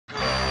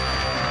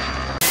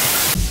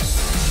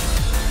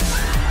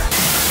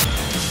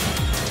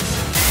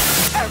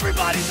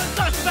Everybody's a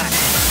suspect!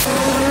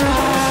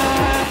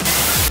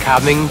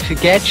 Coming to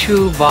get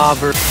you,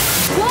 Bobber.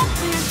 What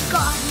has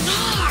got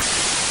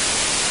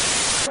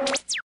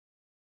Nards?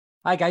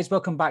 Hi guys,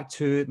 welcome back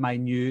to my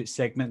new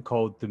segment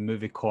called The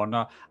Movie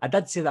Corner. I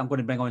did say that I'm going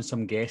to bring on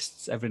some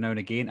guests every now and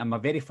again, and my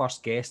very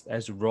first guest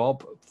is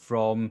Rob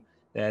from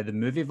the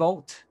Movie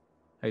Vault.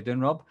 How you doing,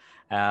 Rob?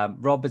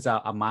 Rob is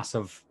a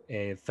massive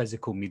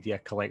physical media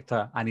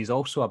collector, and he's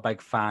also a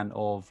big fan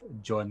of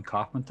John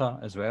Carpenter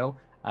as well,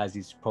 as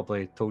he's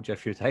probably told you a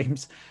few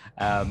times.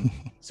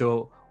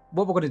 So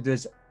what we're going to do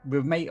is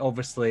we might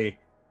obviously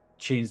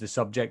change the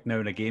subject now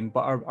and again,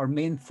 but our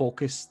main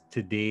focus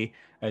today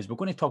is we're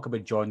going to talk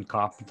about John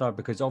Carpenter,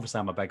 because obviously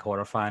I'm a big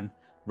horror fan.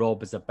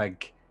 Rob is a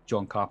big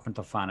John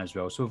Carpenter fan as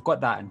well. So we've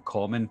got that in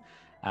common.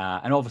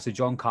 And obviously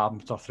John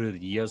Carpenter through the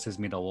years has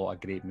made a lot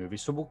of great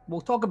movies. So we'll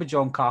talk about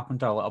John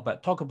Carpenter a little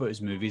bit, talk about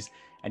his movies,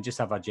 and just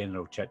have a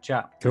general chit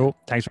chat. Cool.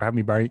 Thanks for having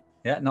me, Barry.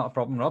 Yeah, not a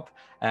problem, Rob.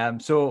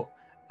 So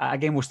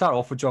again, we'll start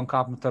off with John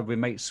Carpenter. We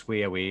might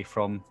sway away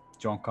from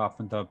John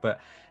Carpenter, but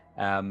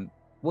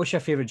what's your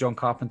favorite John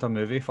Carpenter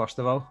movie, first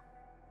of all?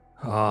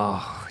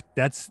 Oh,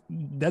 that's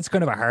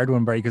kind of a hard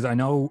one, Barry, because I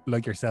know,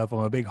 like yourself, I'm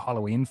a big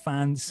Halloween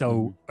fan.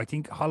 So I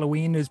think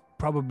Halloween is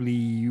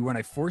probably when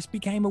I first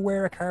became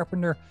aware of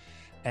Carpenter.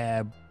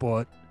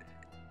 But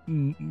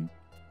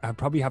I'd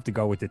probably have to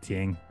go with The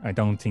Thing. I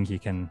don't think you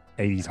can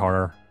 80s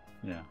horror.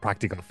 Yeah,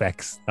 practical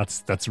effects.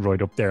 That's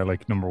right up there,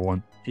 like number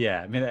one.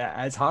 Yeah, I mean,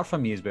 it's hard for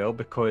me as well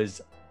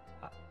because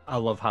I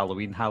love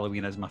Halloween.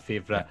 Halloween is my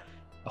favorite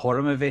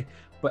horror movie,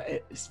 but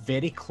it's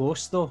very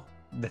close though.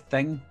 The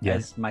Thing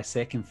is my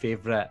second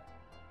favorite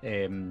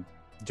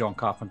John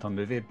Carpenter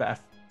movie. But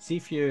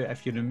if you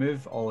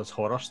remove all his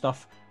horror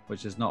stuff,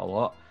 which is not a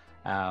lot,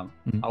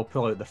 I'll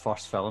pull out the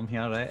first film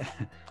here, right?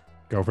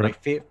 Go for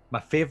it. My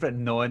favorite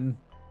non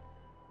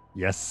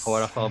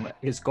horror film,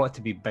 it's got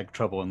to be Big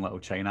Trouble in Little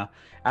China.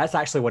 That's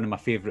actually one of my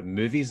favorite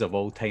movies of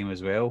all time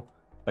as well.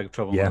 Big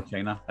Trouble in Little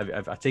China.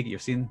 I take it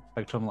you've seen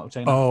Big Trouble in Little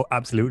China? Oh,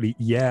 absolutely.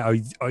 Yeah,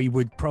 I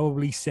would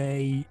probably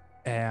say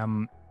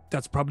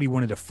that's probably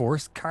one of the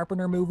first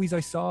Carpenter movies I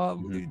saw,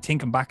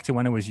 thinking back to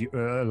when I was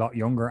a lot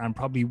younger, and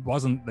probably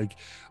wasn't like,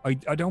 I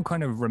don't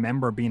kind of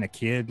remember being a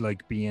kid,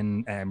 like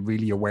being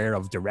really aware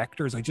of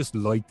directors. I just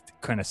liked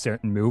kind of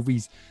certain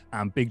movies,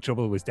 and Big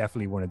Trouble was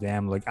definitely one of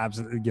them. Like,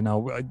 absolutely, you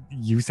know,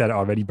 you said it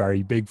already,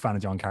 Barry, big fan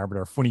of John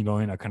Carpenter. Funny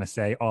line I kind of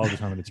say all the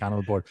time on the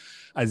channel, but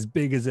as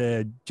big as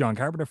a John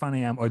Carpenter fan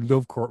I am, I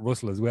love Kurt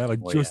Russell as well. I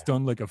just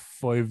done like a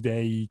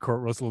 5-day Kurt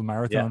Russell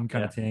marathon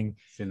kind of thing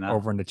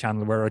over on the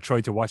channel, where I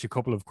tried to watch a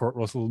couple of Kurt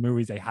Russell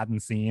movies I hadn't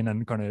seen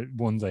and kind of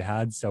ones I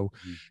had. So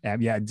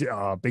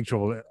Big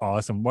Trouble,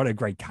 awesome. What a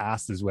great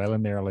cast as well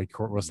in there, like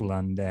Kurt Russell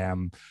and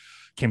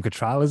Kim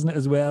Cattrall, isn't it,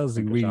 as well? It's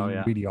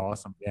really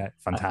awesome. Yeah,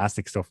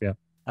 fantastic stuff. Yeah,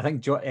 I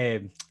think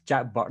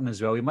Jack Burton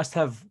as well. He must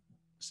have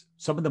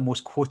some of the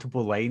most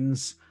quotable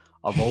lines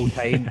of all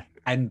time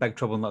in Big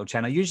Trouble in Little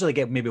China. I usually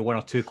get maybe one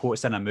or two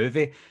quotes in a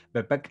movie,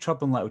 but Big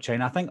Trouble in Little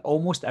China, I think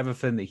almost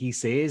everything that he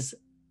says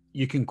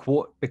you can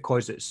quote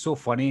because it's so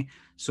funny,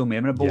 so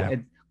memorable.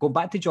 And going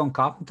back to John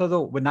Carpenter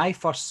though, when I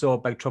first saw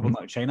Big Trouble in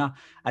Little China,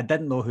 I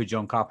didn't know who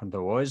John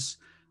Carpenter was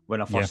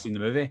when I first seen the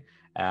movie.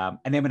 And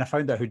then when I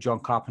found out who John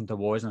Carpenter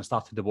was and I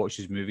started to watch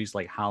his movies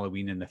like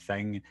Halloween and The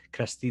Thing,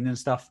 Christine and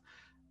stuff,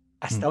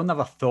 I still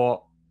never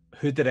thought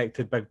who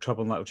directed Big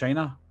Trouble in Little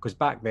China, because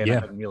back then I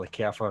didn't really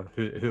care for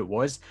who it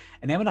was.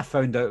 And then when I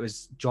found out it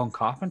was John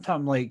Carpenter,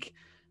 I'm like,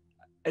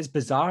 it's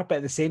bizarre, but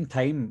at the same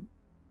time,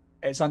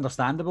 it's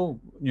understandable,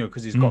 you know,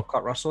 because he's got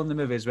Kurt Russell in the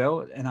movie as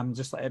well. And I'm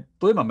just like, it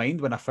blew my mind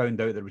when I found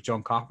out that it was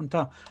John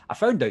Carpenter. I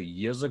found out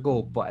years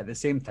ago, but at the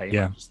same time,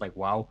 I'm just like,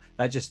 wow,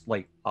 that's just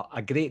like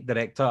a great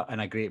director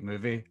and a great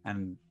movie.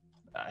 And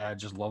I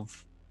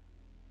love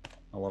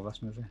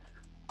this movie.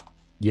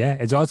 Yeah,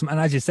 it's awesome. And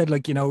as you said,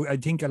 like, you know, I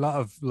think a lot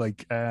of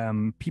like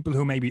people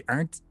who maybe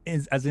aren't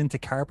as into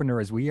Carpenter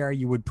as we are,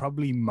 you would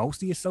probably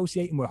mostly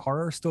associate him with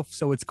horror stuff.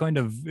 So it's kind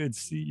of,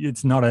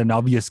 it's not an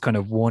obvious kind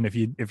of one if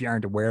you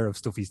aren't aware of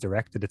stuff he's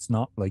directed. It's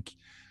not like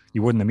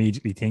you wouldn't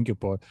immediately think it.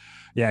 But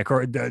yeah,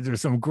 there's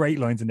some great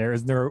lines in there.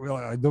 Isn't there?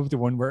 I love the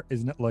one where,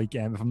 isn't it like,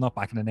 if I'm not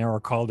back in an hour,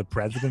 call the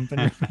president.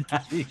 And you're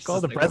like, call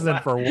the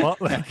president for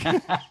what? Like,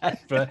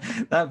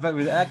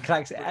 that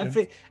cracks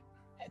every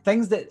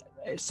things that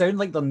sound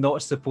like they're not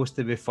supposed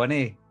to be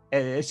funny.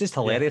 It's just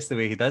hilarious the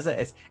way he does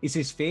it. It's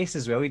his face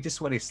as well. He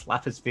just want to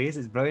slap his face.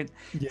 It's brilliant.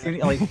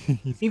 Like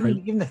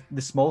even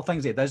the small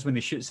things he does when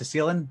he shoots the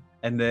ceiling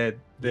and the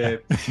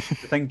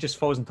thing just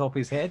falls on top of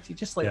his head. He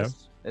just like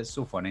it's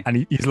so funny.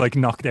 And he's like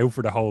knocked out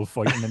for the whole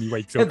fight, and then he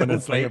wakes up and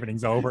it's like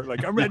everything's over.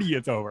 Like, I'm ready,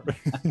 it's over.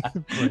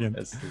 Brilliant.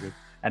 That's so good.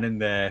 And in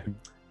the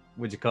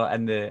what'd you call it?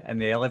 In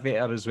the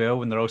elevator as well,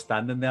 when they're all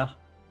standing there.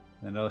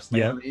 And they're all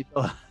staring at each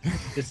other.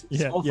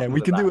 We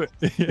can do it.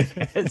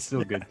 It's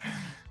so good.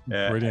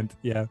 Brilliant.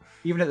 Yeah.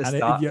 Even at the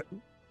start.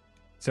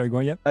 Sorry, go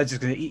on. Yeah. I was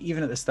just gonna,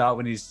 even at the start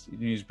when he's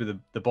with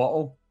the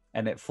bottle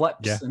and it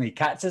flips and he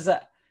catches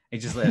it, he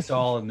just lets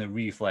all in the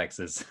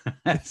reflexes.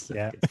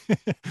 Yeah.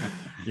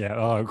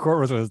 Oh, Kurt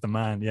Russell is the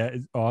man. Yeah,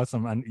 it's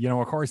awesome. And you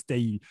know, of course,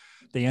 they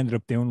they ended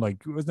up doing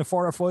like, was it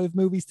 4 or 5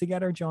 movies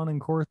together, John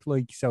and Kurt?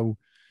 Like, so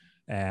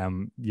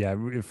yeah,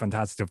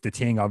 fantastic stuff. The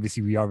Thing,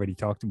 obviously we already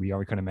kind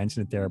of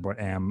mentioned it there, but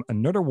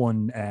another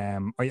one,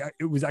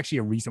 it was actually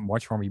a recent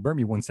watch for me. Bear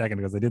me 1 second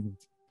because I didn't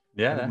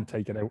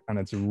take it out, and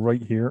it's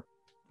right here.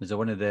 Was it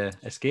one of the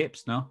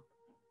Escapes? No,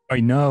 I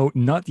know,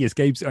 not the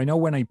Escapes. I know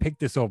when I picked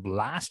this up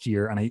last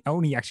year, and I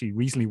only actually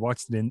recently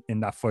watched it in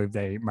that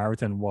 5-day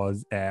marathon,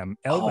 was Elvis.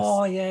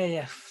 Oh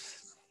yeah.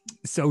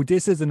 So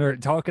this is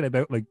talking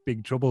about like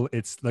Big Trouble.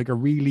 It's like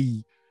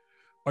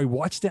I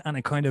watched it and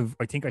I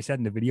think I said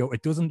in the video,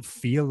 it doesn't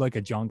feel like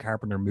a John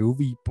Carpenter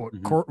movie, but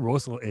Kurt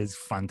Russell is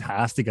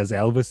fantastic as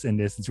Elvis in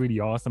this. It's really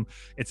awesome.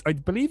 I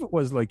believe it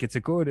was like, it's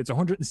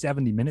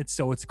 170 minutes.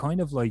 So it's kind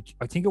of like,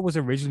 I think it was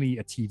originally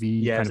a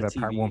TV, kind of a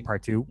part 1,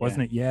 part 2,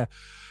 wasn't it? Yeah.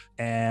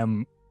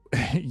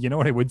 You know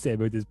what I would say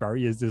about this,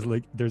 Barry, is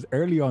there's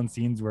early on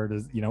scenes where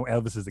there's,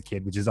 Elvis is a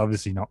kid, which is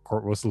obviously not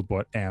Kurt Russell,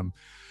 but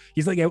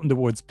he's like out in the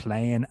woods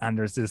playing, and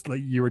there's this,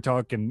 like we were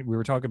talking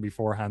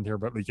beforehand here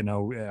about, like,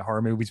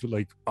 horror movies with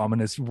like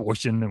ominous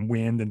whooshing and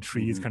wind and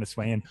trees kind of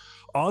swaying.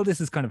 All this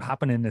is kind of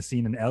happening in a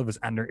scene in Elvis,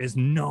 and there is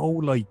no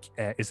like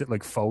is it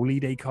like Foley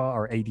they call,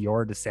 or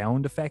ADR, the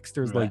sound effects?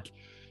 There's like,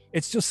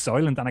 it's just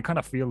silent, and I kind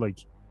of feel like,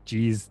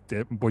 geez,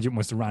 the budget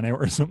must have ran out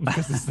or something,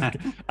 because it's like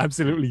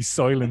absolutely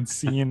silent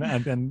scene,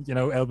 and then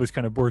Elvis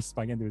kind of bursts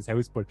back into his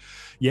house. But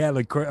yeah,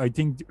 like I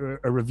think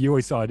a review I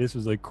saw, this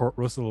was like Kurt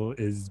Russell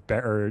is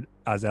better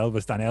as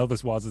Elvis than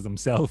Elvis was as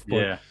himself.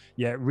 But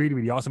yeah, really,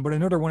 really awesome. But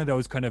another one of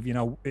those kind of,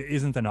 it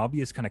isn't an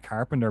obvious kind of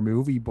Carpenter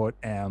movie, but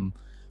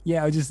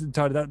yeah, I just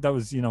thought that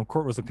was,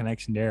 Kurt Russell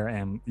connection there.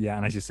 Yeah,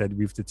 and as you said,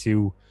 we've the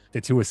two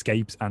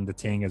Escapes and The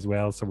Thing as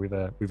well, so we've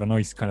a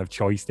nice kind of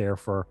choice there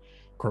for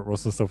Kurt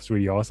Russell. Stuff's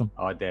really awesome.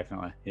 Oh,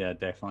 definitely. Yeah,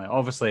 definitely.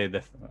 Obviously,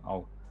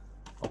 I'll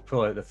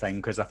pull out The Thing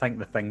because I think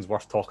The Thing's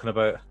worth talking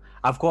about.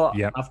 I've got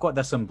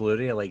this on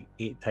Blu-ray like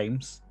 8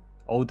 times,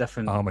 all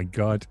different. Oh my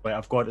god! Like,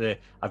 I've got a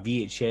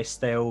VHS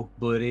style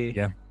Blu-ray.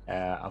 Yeah.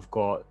 I've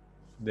got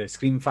the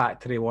Scream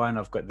Factory one.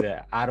 I've got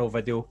the Arrow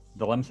Video,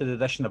 the limited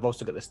edition. I've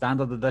also got the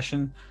standard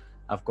edition.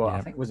 I've got,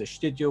 I think, was it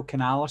Studio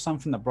Canal or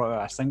something that brought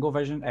out a single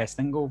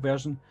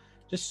version.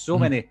 Just so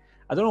many.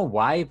 I don't know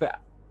why, but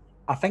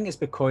I think it's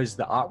because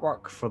the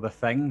artwork for The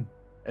Thing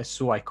is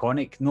so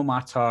iconic. No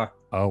matter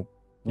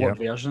what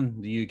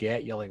version do you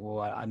get, you're like,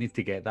 well, I need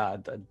to get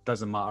that. It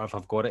doesn't matter if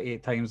I've got it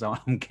 8 times,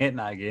 I'm getting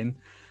that again.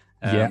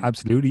 Yeah,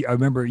 absolutely. I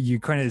remember you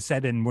kind of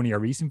said in one of your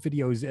recent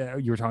videos,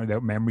 you were talking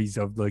about memories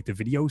of like the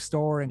video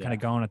store and kind of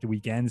going at the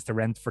weekends to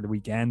rent for the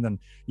weekend. And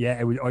yeah,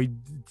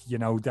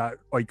 that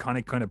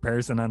iconic kind of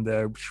person and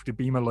the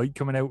beam of light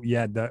coming out.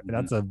 Yeah,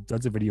 that's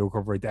a video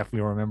cover I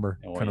definitely remember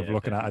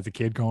looking at as a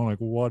kid, going like,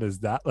 what is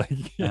that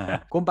like?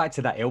 Going back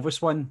to that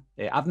Elvis one,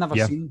 I've never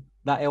seen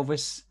that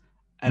Elvis,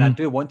 and I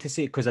do want to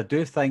see it because I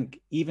do think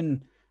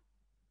even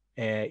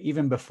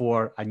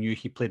before I knew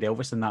he played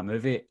Elvis in that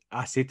movie,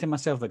 I said to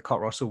myself that Kurt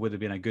Russell would have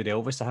been a good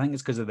Elvis. I think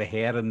it's because of the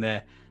hair and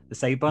the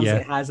sideburns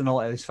that he has in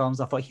all of his films.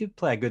 I thought he'd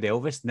play a good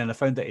Elvis, and then I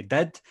found out he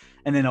did,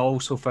 and then I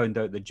also found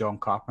out that John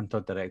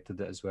Carpenter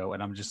directed it as well,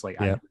 and I'm just like,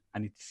 I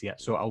need to see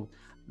it. So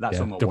that's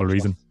on my double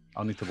reason.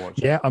 I'll need to watch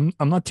it. Yeah,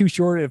 I'm not too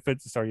sure if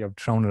it's, sorry, I've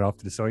thrown it off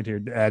to the side here.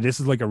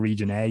 This is like a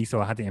region A, so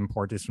I had to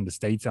import this from the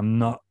States. I'm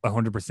not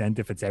 100%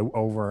 if it's out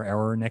over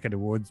our neck of the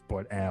woods,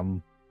 but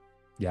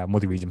yeah,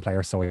 multi-region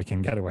player, so I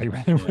can get away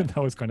with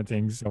those kind of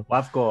things. So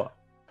I've got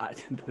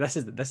this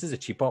is a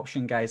cheap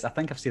option, guys. I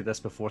think I've said this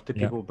before to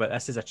people, but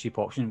this is a cheap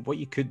option. What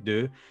you could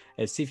do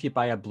is, see if you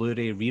buy a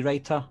Blu-ray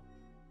rewriter,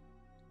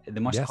 they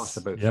must cost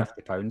about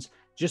 £50.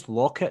 Just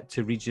lock it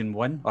to region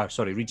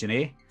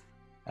A,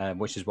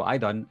 which is what I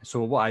done.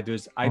 So what I do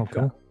is I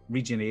put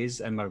region A's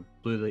in my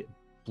Blu-ray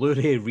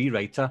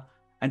rewriter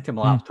into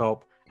my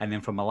laptop, and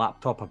then from my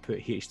laptop I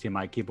put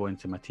HDMI cable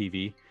into my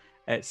TV.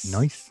 It's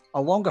nice. A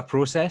longer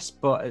process,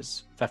 but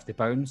it's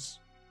 £50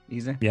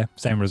 easy. Yeah,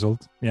 same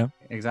result. Yeah,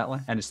 exactly.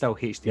 And it's still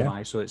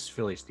HDMI, so it's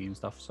full HD and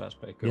stuff. So that's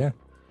pretty cool.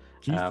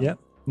 Yeah, yeah.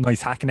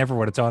 Nice hack. I never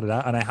would have thought of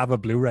that. And I have a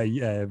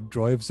Blu-ray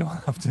drive, so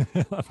I'll have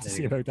to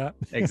see about that.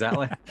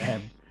 Exactly.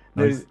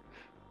 Nice.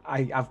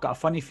 I've got a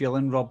funny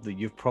feeling, Rob, that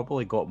you've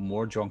probably got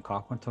more John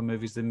Carpenter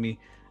movies than me.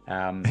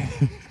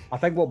 I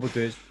think what we'll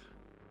do is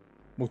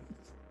will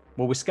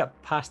we skip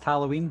past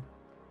Halloween?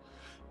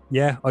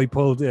 Yeah, I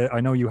pulled.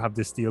 I know you have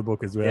the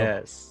Steelbook as well.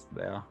 Yes,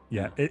 there.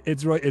 Yeah,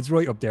 it's right. It's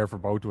right up there for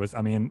both of us.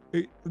 I mean,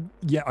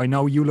 I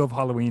know you love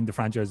Halloween, the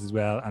franchise as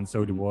well, and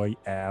so do I.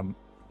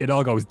 It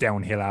all goes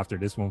downhill after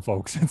this one,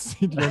 folks.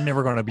 You're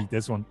never going to beat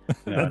this one.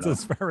 That's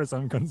as far as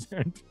I'm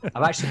concerned.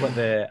 I've actually got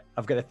the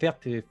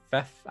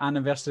 35th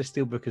anniversary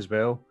Steelbook as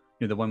well.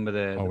 You know, the one with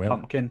the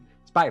pumpkin.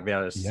 It's back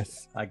there.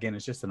 Again,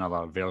 it's just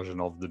another version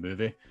of the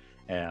movie.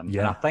 And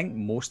I think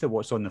most of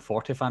what's on the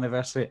 40th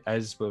anniversary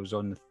is what was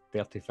on the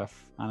 35th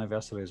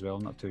anniversary as well.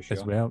 I'm not too sure.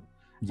 As well.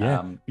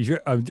 Yeah.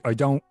 I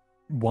don't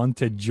want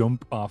to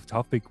jump off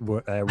topic,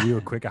 but real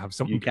quick, I have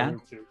something. You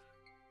can.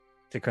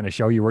 to kind of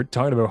show you, we're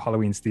talking about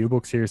Halloween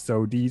steelbooks here.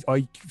 So these,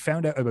 I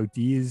found out about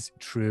these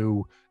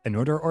through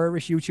another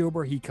Irish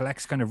YouTuber. He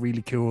collects kind of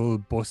really cool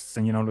busts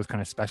and, you know, those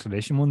kind of special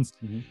edition ones.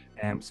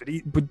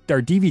 But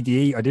their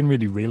DVD, I didn't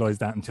really realize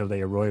that until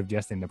they arrived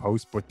yesterday in the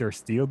post, but they're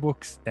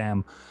steelbooks.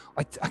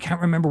 I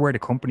can't remember where the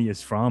company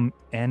is from,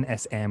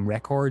 NSM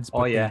Records,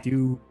 but they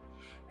do.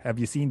 Have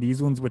you seen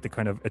these ones with the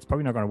kind of, it's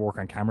probably not going to work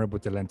on camera,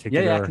 but the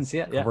lenticular yeah, I can see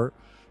it, cover.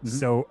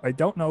 So I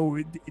don't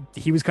know.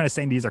 He was kind of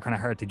saying these are kind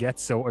of hard to get.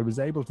 So I was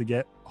able to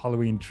get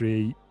Halloween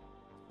 3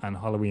 and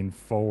Halloween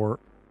 4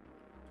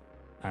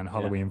 and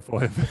Halloween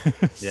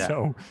 5.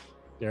 So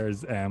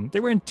there's, they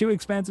weren't too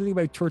expensive,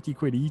 about 30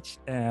 quid each.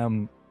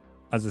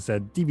 As I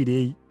said,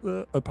 DVD,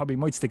 I probably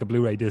might stick a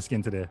Blu-ray disc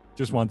into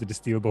just wanted the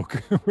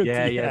steelbook.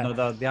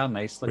 No, they are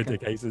nice. With the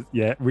cases.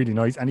 Yeah, really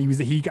nice. And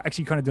he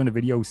actually kind of done a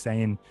video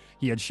saying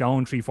he had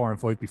shown 3, 4, and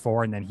 5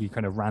 before, and then he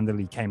kind of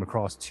randomly came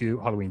across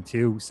Halloween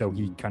 2. So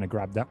he kind of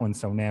grabbed that one.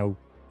 So now,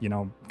 you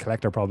know,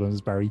 collector problems,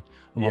 Barry.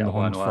 I'm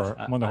on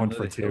the hunt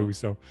for 2.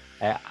 So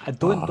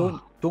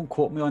don't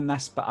quote me on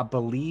this, but I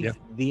believe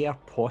they are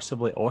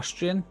possibly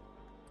Austrian.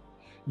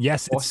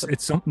 Yes,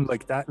 it's something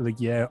like that. Like,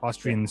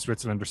 Austrian,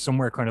 Switzerland, or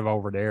somewhere kind of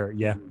over there.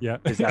 Yeah.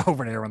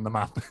 Over there on the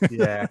map.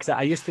 Because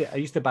I used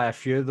to buy a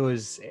few of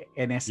those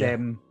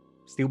NSM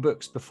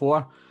steelbooks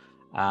before,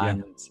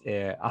 and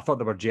I thought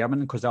they were German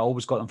because I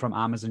always got them from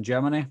Amazon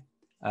Germany.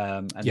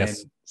 And then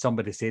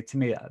somebody said to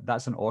me,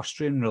 that's an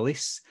Austrian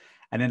release.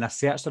 And then I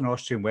searched an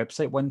Austrian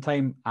website one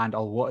time, and a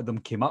lot of them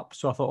came up.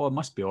 So I thought, it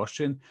must be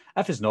Austrian.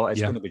 If it's not,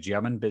 it's going to be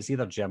German, but it's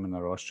either German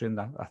or Austrian.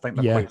 I think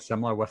they're quite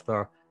similar with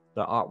their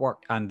artwork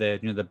and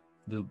the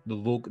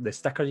logo, the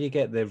sticker you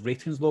get, the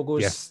ratings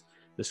logos,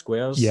 the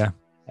squares. So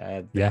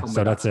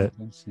that's it.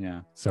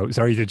 So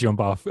sorry to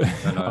jump off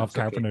off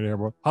Carpenter there,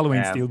 but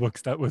Halloween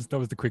steelbooks, that was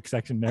the quick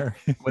section there.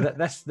 Well,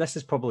 this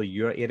is probably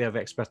your area of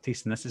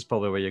expertise, and this is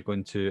probably where you're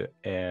going to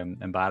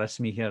embarrass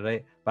me here,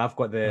 right? But I've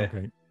got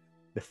the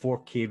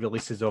 4K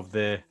releases of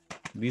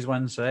these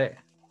ones, right?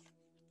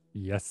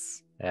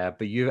 Yes.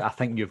 But I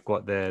think you've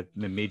got the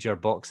major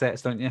box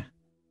sets, don't you?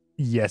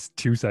 Yes,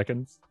 2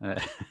 seconds. Now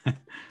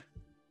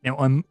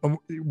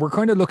we're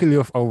kind of lucky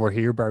enough over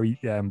here, Barry,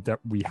 that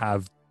we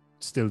have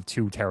still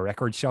 2 Terror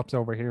Records shops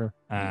over here,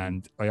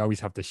 and I always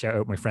have to shout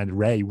out my friend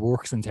Ray,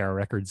 works in Terror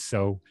Records.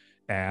 So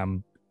I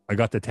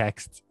got the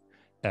text.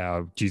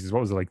 Jesus, what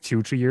was it, like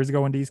 2-3 years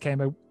ago when these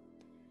came out?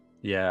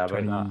 Yeah,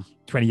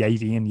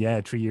 2018. Yeah,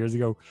 3 years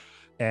ago.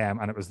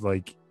 And it was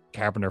like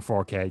Carpenter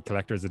 4K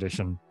collector's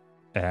edition.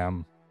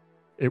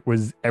 It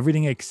was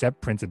everything except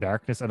Prince of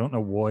Darkness. I don't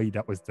know why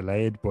that was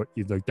delayed, but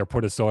they're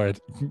put aside,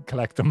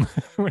 collect them,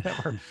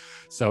 whatever.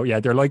 So yeah,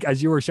 they're like,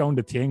 as you were showing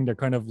the thing, they're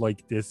kind of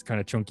like this kind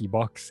of chunky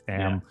box.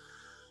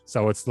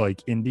 So it's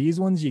like in these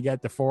ones, you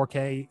get the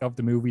 4K of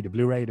the movie, the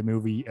Blu-ray,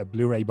 a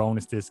Blu-ray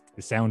bonus disc,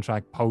 the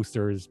soundtrack,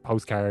 posters,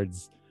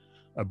 postcards,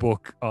 a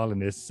book, all in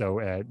this.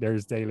 So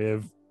there's They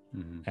Live,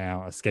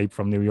 Escape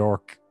from New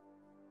York,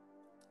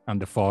 and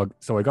The Fog.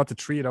 So I got the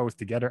 3 of those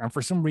together, and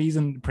for some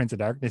reason Prince of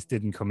Darkness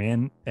didn't come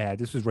in.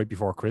 This was right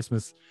before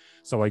Christmas,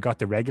 so I got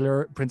the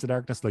regular Prince of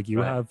Darkness like you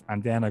have,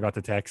 and then I got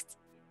the text,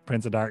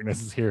 Prince of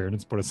Darkness is here and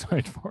it's put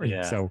aside for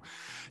you. So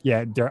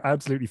yeah, they're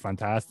absolutely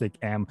fantastic.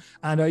 And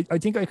I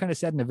think I kind of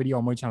said in a video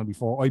on my channel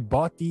before, I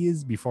bought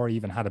these before I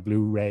even had a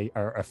Blu-ray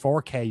or a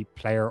 4K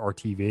player or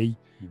TV.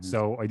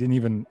 So I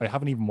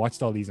haven't even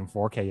watched all these in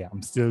 4K yet.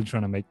 I'm still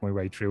trying to make my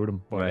way through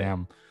them, but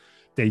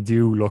they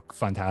do look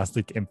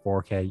fantastic in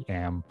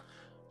 4K.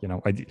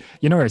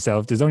 You know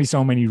yourself, there's only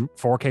so many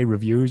 4K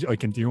reviews I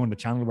can do on the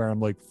channel where I'm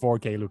like,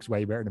 4K looks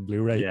way better than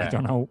Blu-ray. I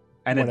don't know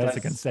what else I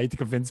can say to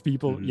convince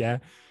people.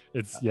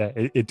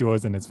 It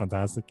does, and it's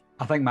fantastic.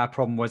 I think my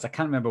problem was, I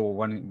can't remember what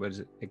one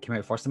it came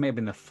out first. It might have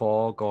been The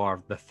Fog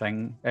or The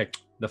Thing. I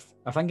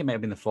think it might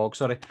have been The Fog,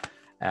 sorry.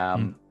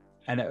 And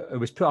it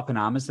was put up on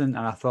Amazon,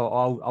 and I thought,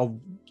 I'll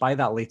buy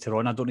that later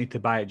on. I don't need to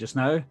buy it just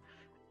now.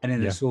 And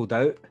then it sold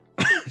out.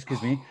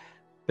 Excuse me.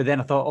 But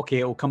then I thought, okay,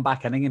 it'll come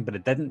back in again, but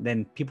it didn't.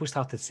 Then people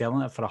started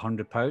selling it for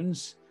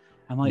 £100.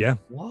 I'm like,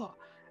 what?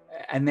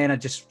 And then I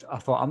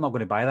thought, I'm not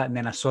going to buy that. And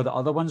then I saw the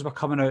other ones were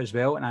coming out as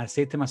well. And I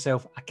said to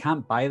myself, I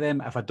can't buy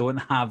them if I don't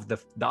have the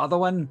other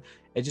one.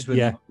 It just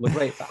wouldn't look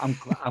right.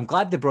 But I'm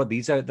glad they brought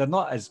these out. They're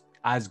not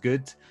as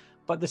good,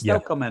 but they still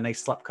come in a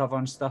nice slipcover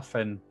and stuff.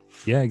 And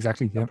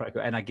exactly.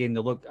 And again,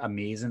 they look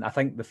amazing. I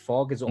think The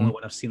Fog is the only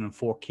one I've seen in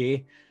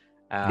 4K.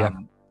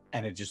 And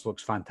it just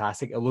looks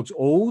fantastic. It looks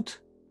old,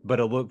 but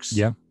it looks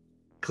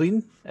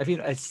clean.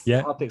 It's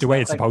the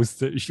way it's supposed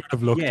to. It should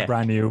have looked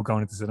brand new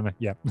going into cinema.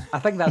 I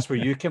think that's where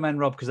you come in,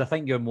 Rob, because I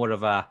think you're more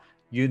of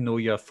you know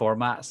your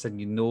formats and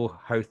you know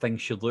how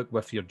things should look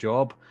with your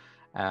job.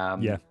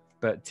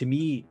 But to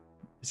me,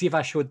 see, if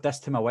I showed this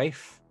to my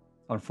wife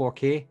on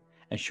 4K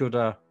and showed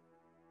her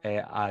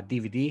a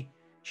DVD,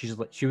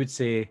 she would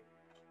say,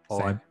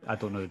 I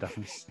don't know the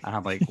difference. And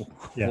I'm like,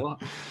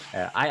 what?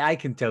 I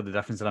can tell the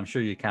difference, and I'm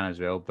sure you can as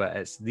well. But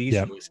it's these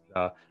releases.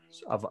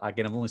 I've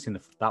only seen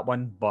that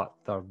one, but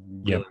they're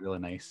really, really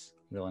nice.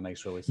 really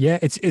nice release. Yeah,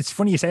 it's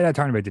funny you say that,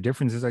 talking about the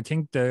differences. I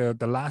think the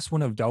last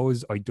one of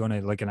those I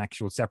done like an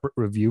actual separate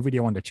review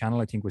video on the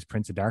channel, I think, was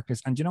Prince of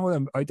Darkness. And you know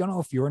what, I don't know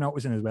if you're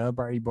noticing as well,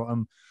 Barry, but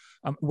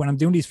when I'm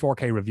doing these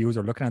 4K reviews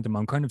or looking at them,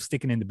 I'm kind of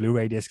sticking in the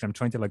Blu-ray disc. I'm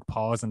trying to like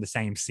pause on the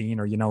same scene,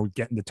 or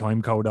getting the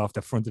time code off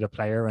the front of the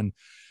player.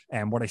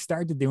 And what I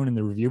started doing in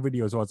the review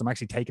videos was I'm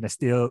actually taking a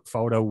still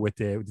photo with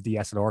the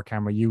DSLR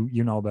camera.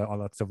 You know about all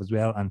that stuff as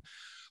well. And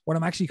what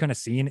I'm actually kind of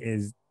seeing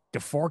is the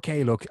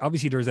 4K look.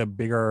 Obviously, there's a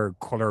bigger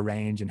color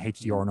range and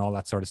HDR and all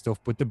that sort of stuff,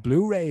 but the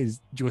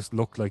Blu-rays just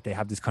look like they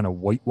have this kind of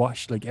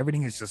whitewash. Like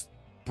everything is just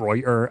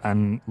brighter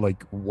and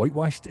like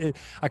whitewashed.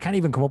 I can't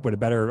even come up with a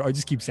better. I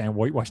just keep saying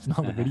whitewashed in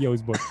all the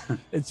videos, but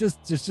it's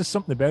just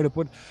something about it.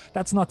 But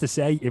that's not to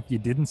say if you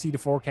didn't see the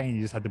 4K and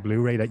you just had the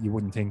Blu-ray that you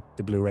wouldn't think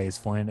the Blu-ray is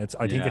fine.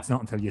 I think it's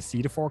not until you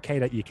see the 4K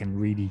that you can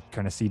really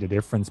kind of see the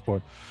difference.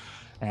 But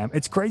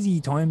it's crazy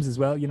times as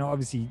well.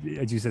 Obviously,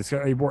 as you said,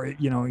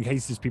 in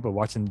case there's people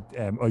watching,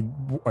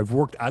 I've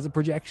worked as a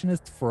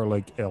projectionist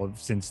for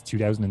since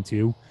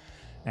 2002.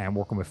 And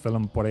working with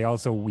film, but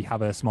we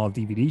have a small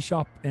DVD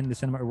shop in the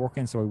cinema I work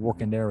in, so I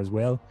work in there as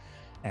well.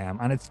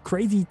 And it's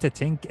crazy to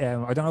think,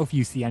 I don't know if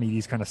you see any of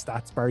these kind of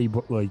stats, Barry,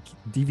 but like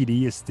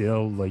DVD is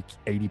still like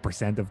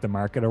 80% of the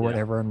market or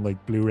whatever, and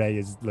like Blu-ray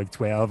is like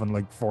 12, and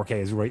like 4K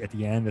is right at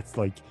the end. It's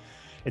like,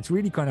 it's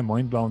really kind of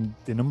mind-blowing,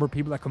 the number of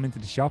people that come into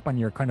the shop, and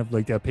you're kind of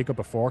like, they'll pick up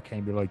a 4K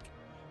and be like,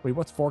 wait,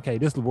 what's 4K?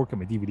 This will work on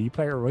my DVD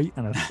player, right?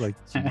 And it's like,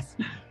 geez,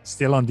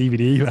 still on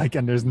DVD, like,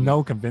 and there's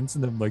no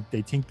convincing them. Like,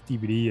 they think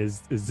DVD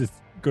is as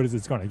good as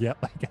it's going to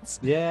get. Like, it's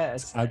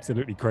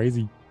absolutely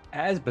crazy.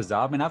 It is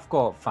bizarre. I mean, I've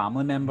got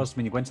family members,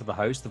 when you go into the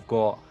house, they've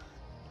got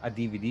a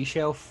DVD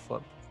shelf,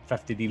 like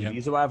 50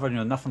 DVDs or whatever,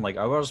 nothing like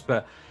ours.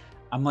 But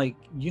I'm like,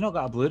 you not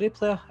got a Blu-ray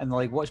player? And they're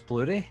like, what's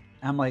Blu-ray?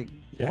 I'm like,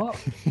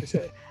 what?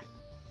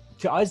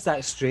 To us,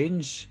 that's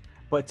strange.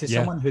 But to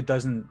someone who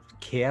doesn't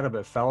care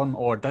about film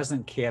or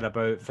doesn't care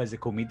about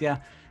physical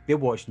media, they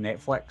watch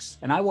Netflix.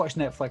 And I watch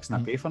Netflix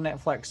and I pay for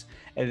Netflix.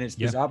 And it's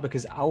bizarre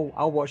because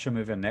I'll watch a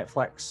movie on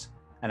Netflix,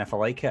 and if I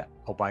like it,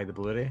 I'll buy the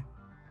Blu-ray,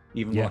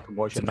 even though I can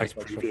watch it on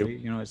Netflix for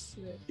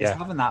free. It's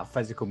having that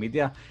physical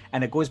media.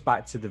 And it goes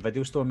back to the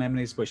video store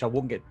memories, which I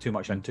won't get too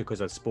much into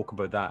because I spoke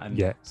about that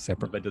in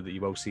separate video that you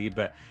will see.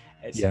 But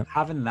it's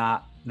having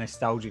that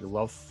nostalgic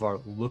love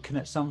for looking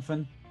at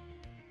something.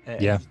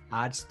 It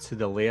adds to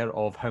the layer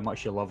of how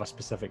much you love a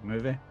specific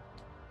movie.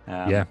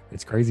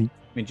 It's crazy.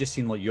 I mean, just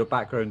seeing like your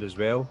background as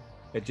well,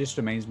 it just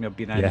reminds me of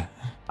being in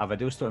a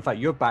video store. In fact,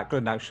 your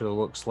background actually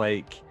looks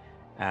like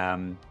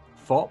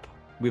FOP.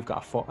 We've got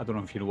a FOP. I don't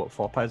know if you know what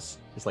FOP is.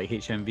 It's like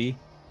HMV.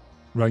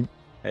 Right.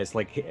 It's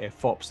like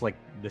FOP's like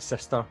the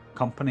sister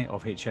company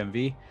of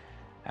HMV.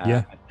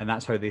 And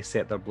that's how they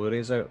set their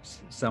Blu-rays out,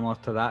 similar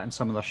to that in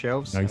some of their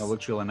shelves. Nice. And it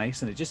looks really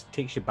nice, and it just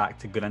takes you back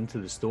to going into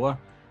the store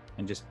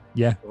and just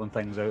pulling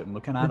things out and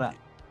looking at it.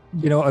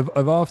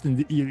 I've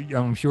often,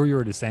 I'm sure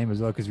you're the same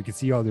as well, because we can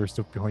see all their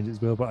stuff behind you as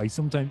well. But I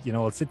sometimes,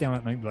 I'll sit down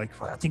at night and be like,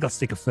 well, I think I'll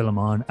stick a film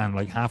on, and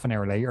like half an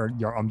hour later,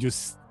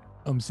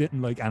 I'm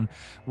sitting like, and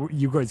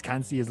you guys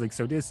can't see is like,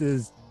 so this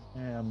is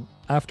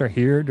after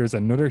here, there's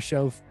another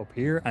shelf up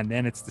here, and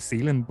then it's the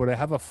ceiling. But I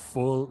have a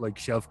full like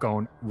shelf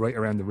going right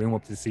around the room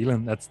up to the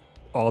ceiling. That's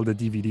all the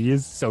DVDs.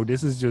 So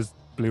this is just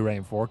Blu-ray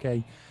and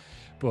 4K.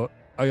 But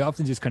I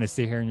often just kind of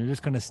sit here and you're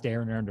just kind of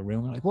staring around the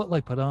room, like, what will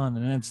I put on?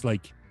 And then it's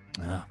like,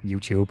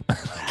 YouTube.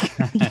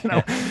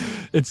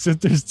 It's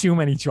just, there's too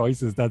many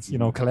choices. That's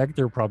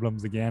collector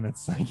problems again.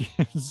 It's like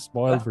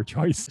spoiled for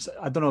choice.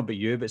 I don't know about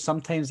you, but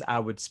sometimes I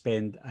would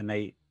spend a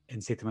night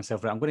and say to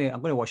myself, right, I'm going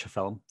to watch a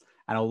film,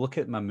 and I'll look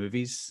at my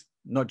movies,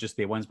 not just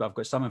the ones, but I've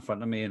got some in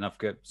front of me and I've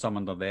got some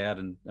under there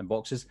and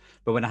boxes.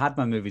 But when I had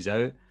my movies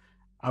out,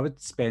 I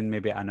would spend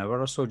maybe an hour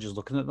or so just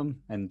looking at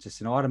them and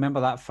just, I remember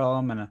that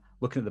film, and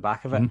looking at the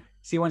back of it.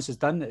 See, once it's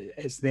done,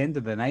 it's the end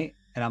of the night,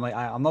 and I'm like,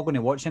 I'm not going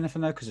to watch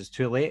anything now because it's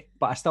too late.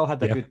 But I still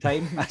had a good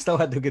time. I still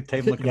had a good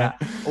time looking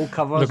at old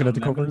covers. Looking at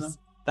the covers.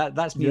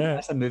 That's me.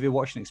 That's a movie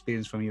watching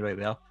experience for me right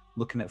there.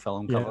 Looking at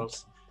film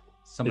covers.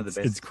 Some of the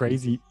best. It's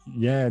crazy.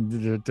 Yeah,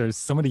 there's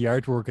some of the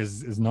artwork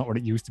is not what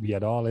it used to be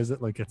at all, is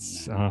it? Like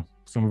it's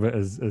some of it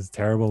is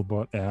terrible.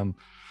 But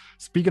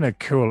speaking of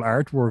cool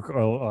artwork,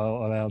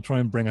 I'll try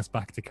and bring us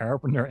back to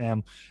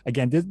Carpenter.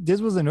 Again,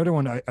 this was another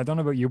one. I don't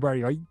know about you,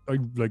 Barry. I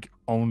like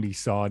only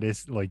saw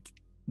this like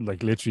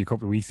literally a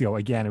couple of weeks ago.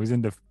 Again, it was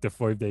in the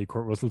 5-day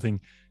Kurt Russell thing,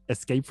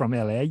 Escape from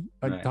LA.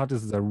 I thought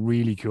this was a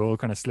really cool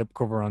kind of slip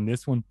cover on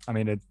this one. I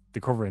mean, the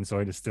cover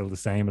inside is still the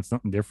same. It's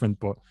nothing different,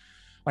 but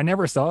I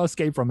never saw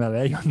Escape from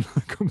LA a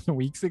couple of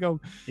weeks ago.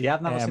 Yeah,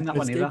 I've never seen that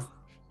one either.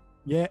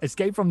 Yeah,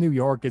 Escape from New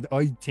York,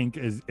 I think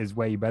is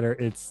way better.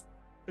 It's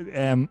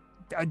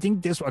I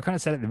think this, I kind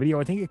of said it in the video,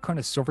 I think it kind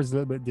of suffers a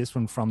little bit, this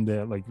one, from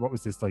the, like, what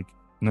was this, like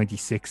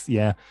 96?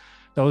 Yeah,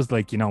 that was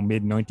like,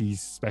 mid 90s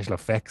special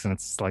effects, and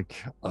it's like,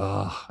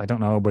 I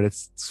don't know, but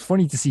it's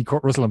funny to see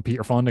Kurt Russell and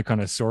Peter Fonda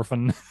kind of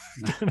surfing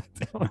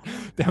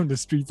down the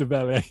streets of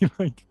LA.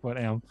 Like, but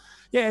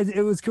yeah,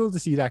 it was cool to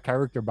see that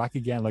character back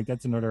again. Like,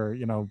 that's another,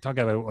 talk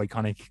about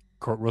iconic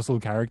Kurt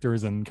Russell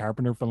characters and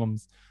Carpenter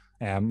films.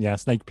 Yeah,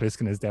 Snake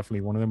Plissken is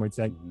definitely one of them, I'd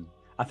say.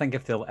 I think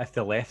if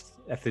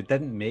they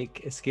didn't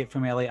make Escape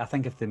from LA, I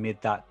think if they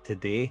made that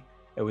today,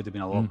 it would have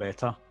been a lot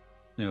better.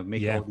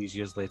 Make it all these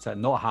years later,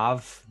 not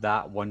have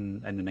that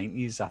one in the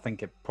 90s. I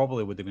think it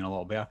probably would have been a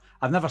lot better.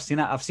 I've never seen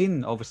it. I've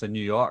seen obviously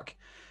New York,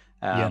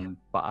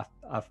 but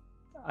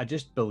I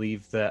just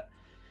believe that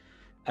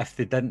if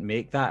they didn't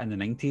make that in the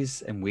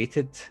 90s and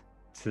waited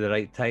to the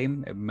right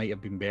time, it might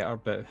have been better,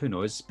 but who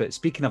knows. But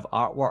speaking of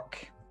artwork,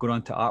 going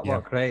on to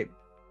artwork, right?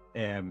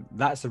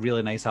 That's a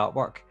really nice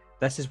artwork.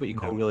 This is what you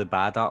call really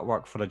bad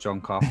artwork for a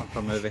John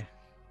Carpenter movie.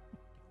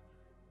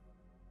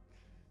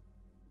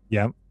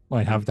 Yeah,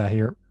 I have that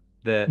here.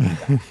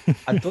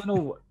 I don't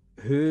know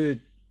who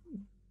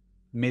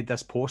made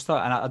this poster,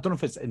 and I don't know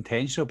if it's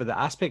intentional, but the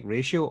aspect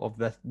ratio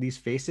of these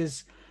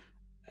faces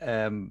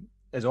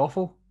is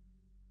awful.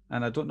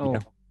 And I don't know.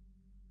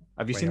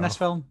 Have you seen this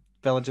film,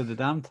 Village of the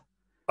Damned?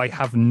 I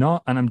have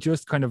not, and I'm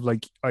just kind of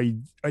like I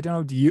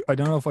don't know. I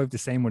don't know if I have the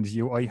same one as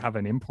you. I have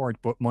an import,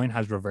 but mine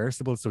has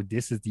reversible, so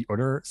this is the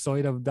other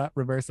side of that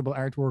reversible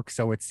artwork.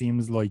 So it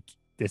seems like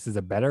this is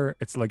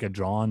it's like a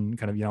drawn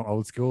kind of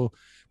old school,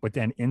 but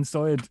then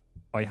inside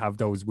I have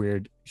those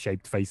weird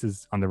shaped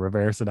faces on the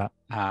reverse of that.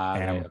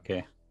 Right,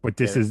 okay. But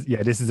this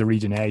is a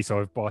region A,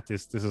 so I've bought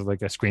this. This is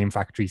like a Scream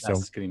Factory.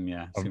 That's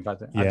Scream, Scream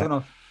Factory. I don't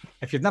know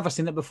if you've never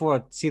seen it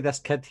before. See this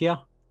kid here?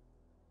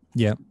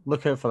 Yeah.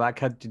 Look out for that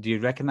kid. Do you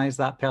recognize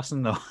that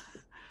person though?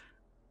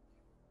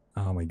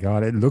 Oh my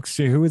god! It looks.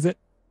 Who is it?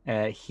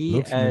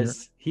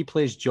 He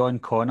plays John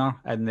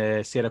Connor in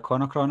the Sarah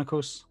Connor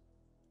Chronicles.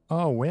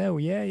 Oh well,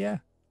 yeah.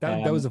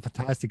 That was a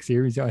fantastic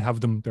series. I have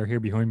them. They're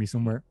here behind me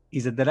somewhere.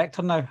 He's a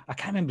director now. I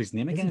can't remember his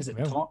name again. Is it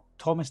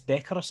Thomas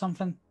Dekker or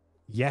something?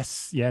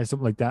 Yes, something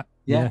like that.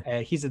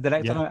 He's a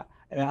director now.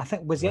 I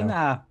think was he in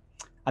a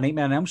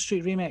Nightmare on Elm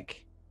Street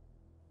remake?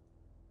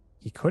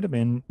 He could have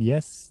been.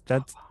 Yes,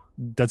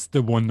 that's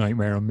the one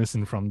nightmare I'm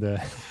missing from the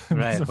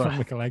from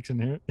the collection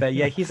here. But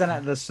yeah, he's in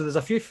it. There's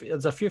a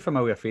few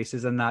familiar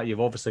faces in that. You've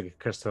obviously got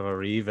Christopher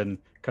Reeve and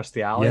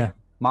Kirstie Alley,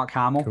 Mark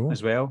Hamill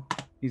as well.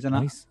 He's in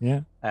it.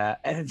 Yeah.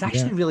 And it's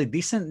actually really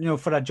decent,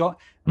 for a John.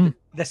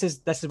 This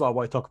is what I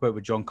want to talk about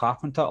with John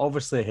Carpenter.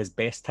 Obviously, his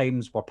best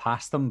times were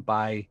past him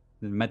by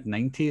the mid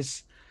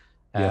 90s.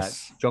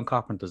 Yes. John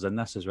Carpenter's in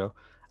this as well.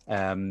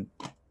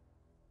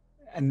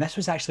 And this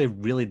was actually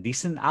really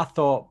decent. I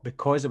thought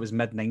because it was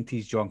mid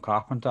 90s John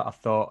Carpenter, I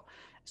thought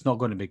it's not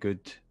going to be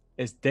good.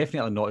 It's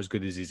definitely not as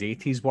good as his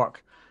 80s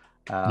work.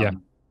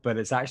 But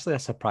it's actually a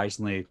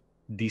surprisingly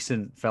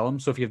decent film.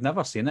 So if you've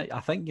never seen it,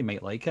 I think you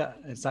might like it.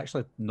 It's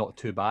actually not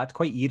too bad.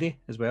 Quite eerie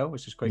as well,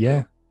 which is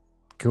quite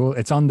cool.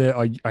 It's on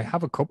the I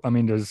have a couple. I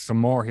mean, there's some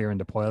more here in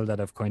the pile that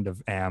I've kind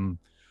of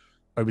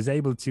I was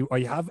able to.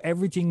 I have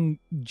everything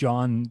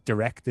John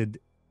directed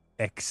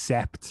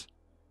except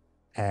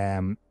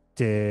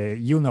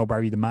you'll know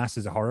Barry, the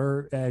Masters of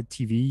Horror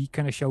TV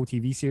kind of show,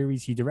 TV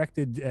series. He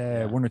directed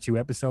one or two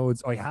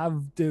episodes. I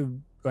have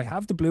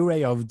the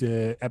Blu-ray of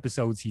the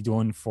episodes he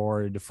done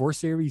for the first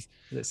series.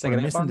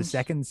 I'm missing the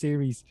second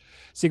series,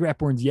 Cigarette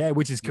Burns,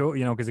 which is cool,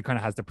 because it kind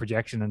of has the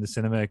projection and the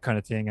cinema kind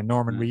of thing. And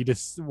Norman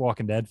Reedus,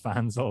 Walking Dead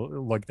fans all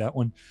like that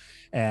one.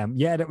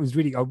 That was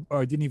really.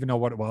 I didn't even know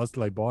what it was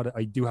till I bought it.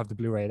 I do have the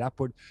Blu-ray of that,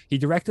 but he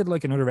directed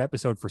like another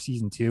episode for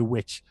season 2,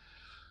 which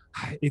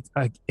it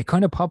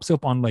kind of pops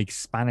up on like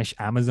Spanish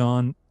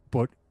Amazon.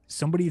 But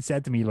somebody had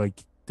said to me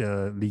like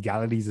the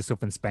legalities of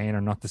stuff in Spain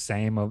are not the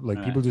same. Of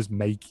like people just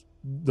make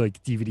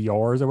like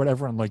DVD-Rs or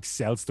whatever and like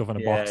sell stuff in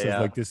a box as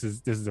like this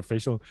is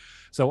official.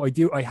 So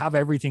I have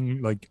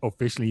everything like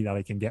officially that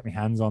I can get my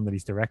hands on that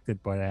he's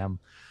directed. But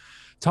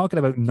talking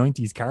about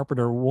 90s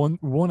Carpenter,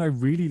 one I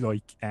really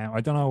like, I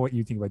don't know what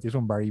you think about this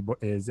one, Barry, but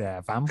is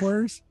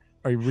Vampires.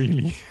 I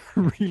really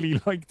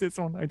really like this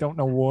one. I don't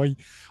know why.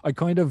 I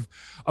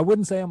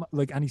wouldn't say I'm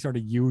like any sort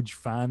of huge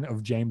fan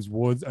of James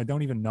Woods. I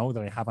don't even know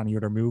that I have any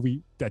other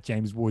movie that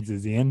James Woods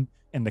is in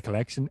the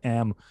collection.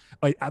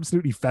 I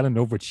absolutely fell in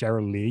love with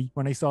Cheryl Lee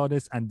when I saw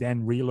this, and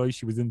then realized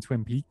she was in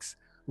Twin Peaks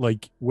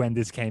like when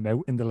this came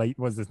out in the late,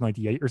 was this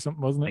 98 or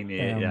something, wasn't it?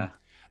 98,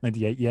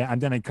 98,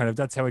 and then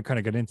that's how I kind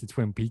of got into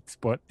Twin Peaks.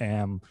 But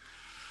I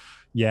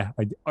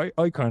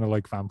kind of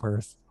like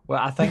vampires. Well,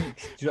 I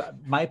think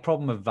my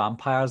problem with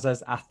Vampires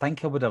is I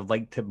think I would have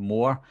liked it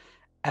more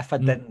if I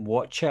didn't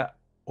watch it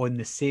on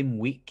the same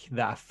week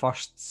that I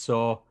first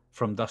saw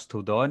From Dusk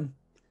Till Dawn.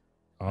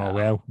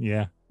 No,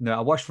 I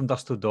watched From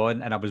Dusk Till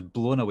Dawn and I was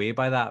blown away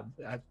by that.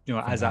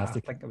 As I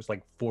think I was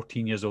like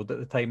 14 years old at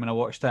the time when I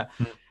watched it,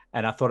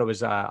 and I thought it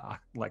was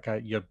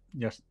your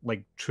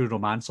like true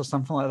romance or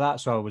something like that.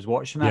 So I was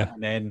watching it,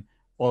 and then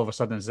all of a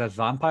sudden it's this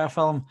vampire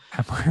film.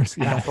 And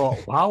I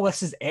thought, wow,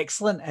 this is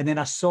excellent. And then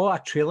I saw a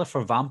trailer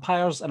for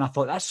Vampires and I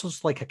thought that's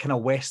just like a kind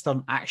of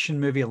Western action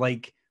movie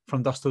like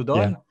From Dusk Till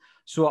Dawn.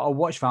 So I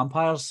watched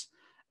Vampires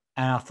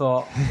and I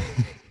thought,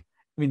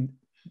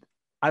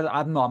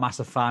 I'm not a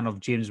massive fan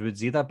of James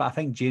Woods either, but I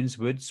think James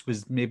Woods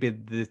was maybe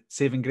the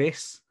saving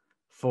grace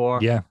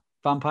for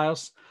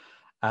Vampires.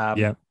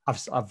 I've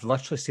I've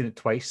literally seen it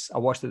twice. I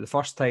watched it the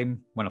first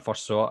time when I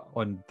first saw it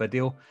on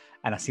video,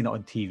 and I seen it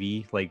on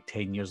TV like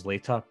 10 years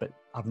later, but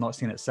I've not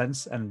seen it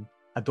since, and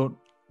I don't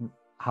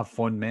have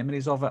fond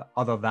memories of it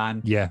other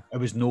than it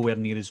was nowhere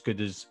near as good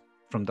as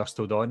From Dusk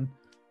Till Dawn,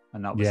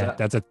 and that was it.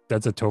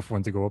 That's a tough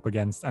one to go up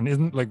against. And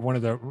isn't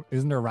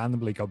there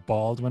randomly like a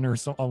Baldwin or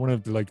something, one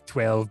of the like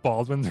 12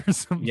 Baldwins or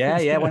something?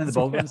 Yeah, one of the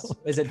Baldwins. Well.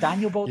 Is it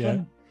Daniel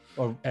Baldwin?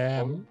 Or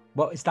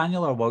what? It's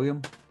Daniel or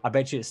William? I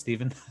bet you it's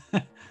Stephen.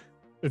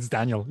 It's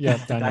Daniel.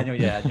 Yeah, Daniel.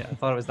 Yeah. I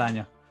thought it was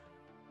Daniel.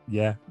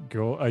 Yeah,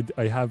 go.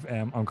 I have.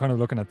 I'm kind of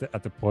looking at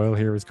the pile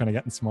here. It's kind of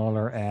getting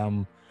smaller.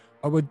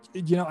 I would,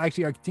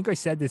 actually, I think I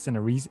said this in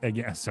a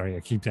recent. Sorry, I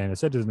keep saying I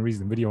said this in a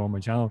recent video on my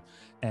channel.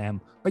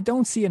 I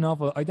don't see an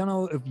awful. I don't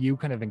know if you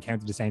kind of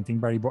encountered the same thing,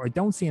 Barry, but I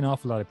don't see an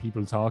awful lot of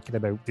people talking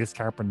about this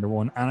Carpenter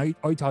one. And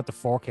I thought the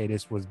 4K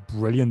this was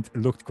brilliant.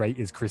 It looked great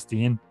as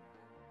Christine.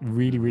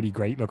 Really, really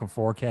great looking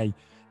 4K.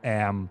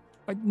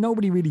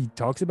 Nobody really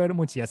talks about it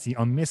much. Yeah, see,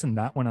 I'm missing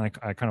that one, and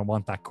I kind of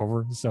want that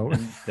cover. So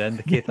the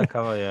indicator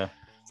cover, yeah.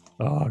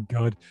 Oh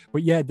god,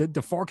 but yeah, the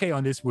 4K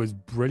on this was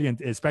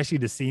brilliant, especially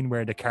the scene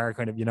where the car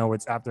kind of,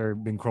 it's after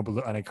being crumpled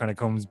and it kind of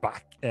comes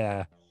back.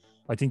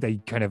 I think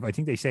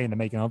they say in the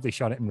making of they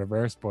shot it in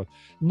reverse, but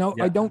no,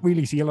 I don't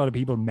really see a lot of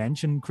people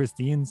mention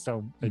Christine.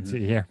 So it's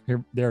here,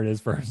 there it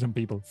is for some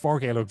people.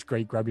 4K looks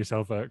great. Grab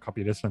yourself a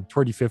copy of this one.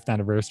 35th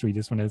anniversary.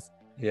 This one is.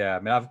 Yeah, I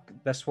mean,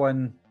 this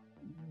one.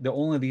 The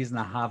only reason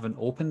I haven't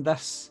opened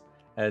this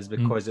is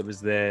because it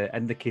was the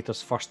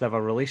Indicator's first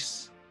ever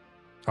release.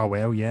 Oh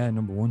well, yeah,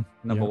 number one,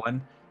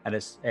 and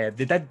it's they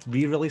did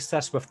re-release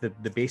this with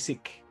the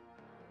basic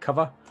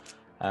cover,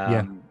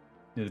 the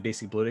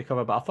basic Blu-ray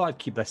cover. But I thought I'd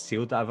keep this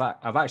sealed.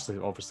 I've actually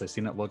obviously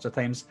seen it loads of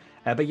times,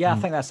 but yeah, I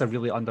think that's a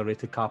really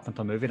underrated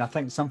Carpenter movie. And I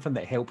think something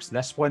that helps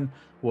this one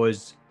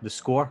was the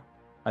score,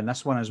 and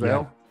this one as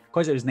well,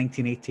 because it was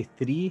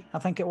 1983, I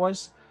think it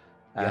was.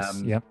 Yes,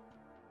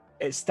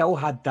 It still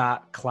had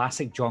that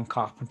classic John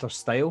Carpenter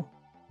style,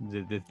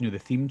 the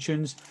theme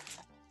tunes.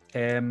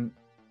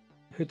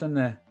 Who done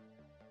the?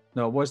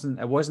 No, it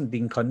wasn't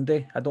Dean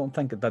Cundy. I don't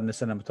think it done the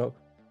cinematography.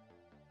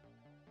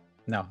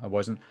 No, it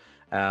wasn't.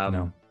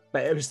 No,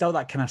 but it was still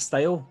that kind of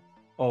style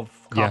of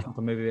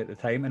Carpenter movie at the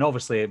time, and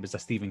obviously it was a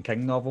Stephen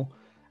King novel.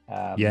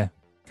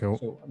 Cool.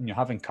 So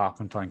having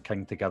Carpenter and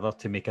King together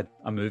to make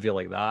a movie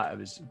like that, it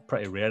was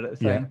pretty rare at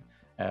the time.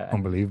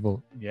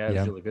 Unbelievable. Yeah, it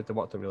was really good. They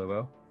worked it really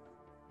well.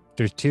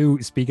 There's two,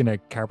 speaking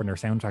of Carpenter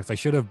soundtracks, I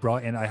should have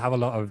brought in, I have a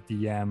lot of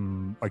the,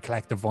 I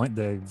collect the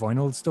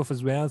vinyl stuff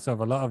as well. So I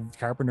have a lot of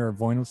Carpenter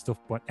vinyl stuff,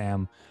 but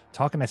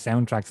talking of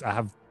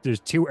soundtracks, there's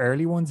two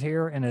early ones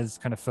here in his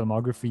kind of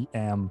filmography.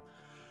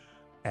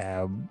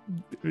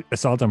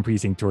 Assault on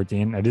Precinct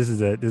 13. Now this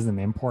is an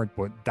import,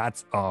 but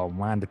that's, oh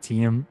man, the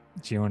theme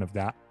tune of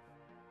that.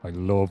 I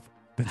love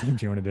the theme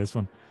tune of this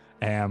one.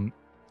 I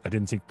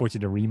didn't think much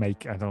of the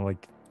remake. I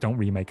don't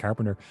remake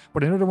Carpenter.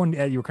 But another one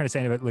you were kind of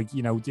saying about, like,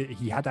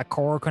 he had that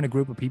core kind of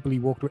group of people he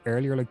worked with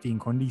earlier, like Dean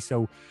Cundy.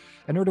 So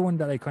another one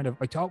that I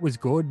thought was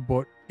good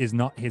but is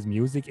not his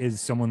music is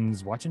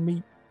Someone's Watching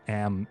Me.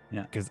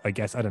 Because I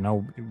guess, I don't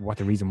know what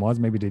the reason was.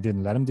 Maybe they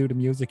didn't let him do the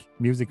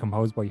music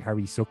composed by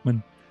Harry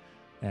Suckman.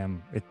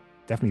 It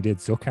definitely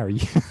did suck, Harry.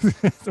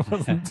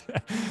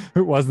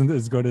 It wasn't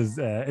as good as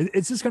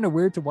it's just kind of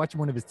weird to watch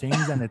one of his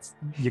things and it's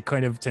you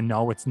kind of to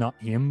know it's not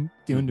him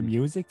doing the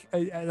music.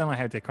 I don't know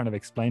how to kind of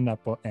explain that,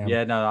 but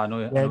I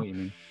know what you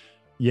mean.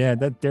 Yeah,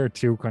 that they're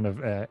two kind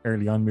of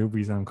early on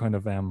movies, and I'm kind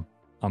of I'm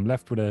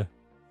left with a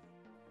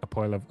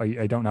pile of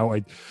I don't know.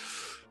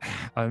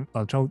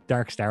 I'll throw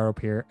Dark Star up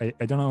here.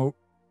 I don't know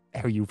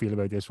how you feel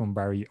about this one,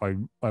 Barry.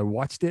 I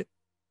watched it.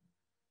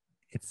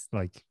 It's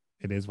like,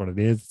 it is what it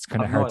is. It's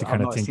kind of hard to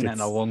kind of think. I've not seen it in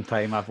a long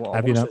time. I've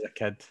watched it as a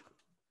kid.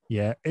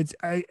 Yeah,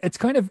 it's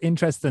kind of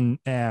interesting.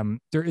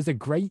 There is a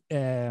great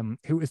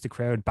Who Is the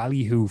Crowd?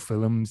 Ballyhoo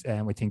Films,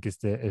 I think is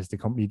the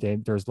company.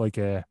 There's like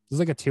a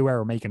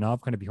 2-hour making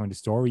of kind of behind the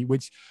story,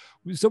 which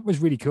something was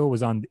really cool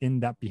was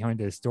in that behind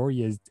the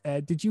story is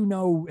did you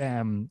know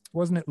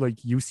wasn't it like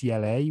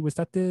UCLA? Was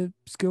that the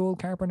school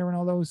Carpenter and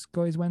all those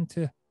guys went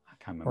to?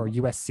 Or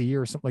USC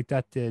or something like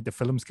that, the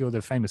film school,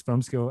 the famous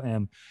film school.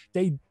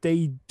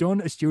 They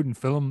done a student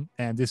film,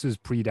 and this was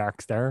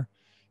pre-Dark Star,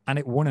 and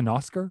it won an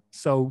Oscar.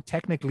 So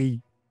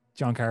technically,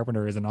 John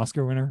Carpenter is an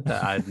Oscar winner.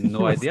 I had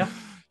no idea.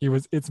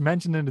 It's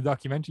mentioned in the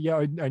documentary.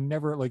 Yeah, I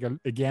never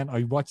again.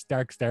 I watched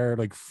Dark Star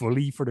like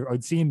fully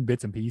I'd seen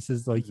bits and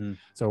pieces so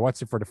I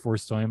watched it for the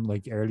first time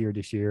like earlier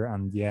this year,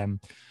 and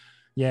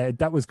yeah,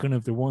 that was kind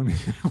of the one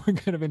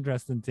kind of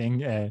interesting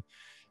thing.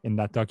 In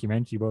that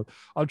documentary, but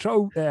I'll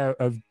throw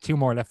two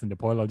more left in the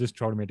pile. I'll just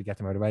throw them here to get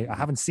them out of the way. I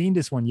haven't seen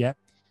this one yet.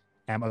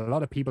 A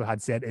lot of people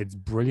had said it's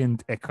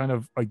brilliant. It kind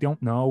of, I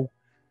don't know.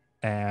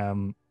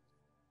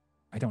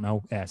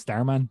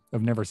 Starman.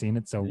 I've never seen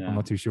it, so I'm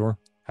not too sure.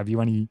 Have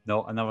you any?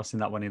 No, I've never seen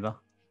that one either.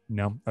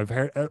 No,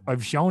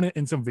 I've shown it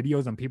in some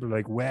videos, and people are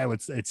like, "Wow,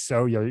 it's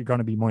so you're going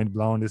to be mind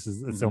blown.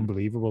 It's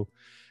unbelievable."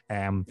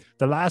 The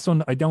last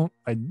one, I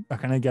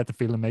kind of get the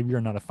feeling maybe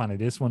you're not a fan of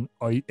this one.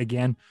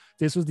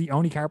 This was the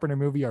only Carpenter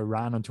movie I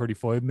ran on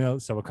 35 mil,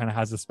 so it kind of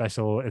has a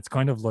special. It's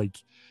kind of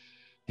like,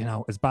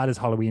 as bad as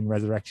Halloween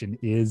Resurrection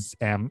is,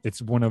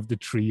 it's one of the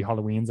 3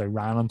 Halloweens I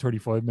ran on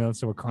 35 mil,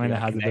 so it kind of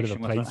has a bit of a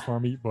place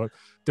for me. But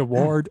The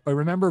Ward, I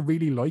remember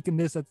really liking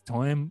this at the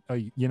time.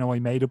 I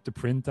made up the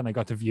print and I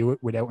got to view it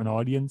without an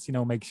audience,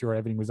 make sure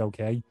everything was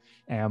okay.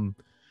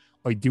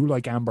 I do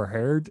like Amber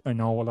Heard. I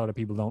know a lot of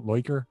people don't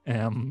like her.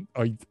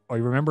 I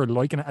remember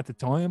liking it at the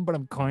time, but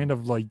I'm kind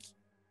of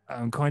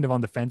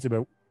on the fence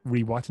about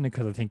rewatching it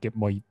because I think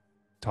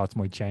thoughts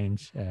might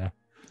change.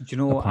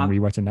 Upon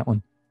rewatching that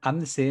one. I'm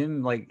the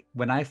same. Like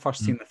when I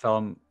first seen the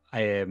film,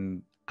 I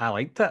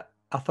liked it.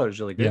 I thought it was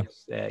really good.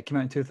 Yeah. It came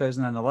out in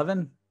 2011.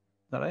 Is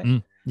that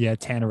right? Yeah,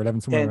 10 or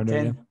 11, somewhere around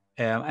there.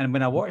 Yeah. And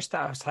when I watched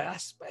that, I was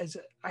like, it's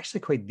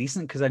actually quite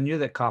decent because I knew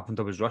that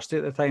Carpenter was rusty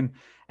at the time,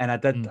 and I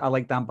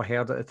liked Amber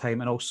Heard at the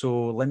time, and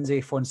also Lindsay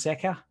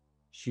Fonseca.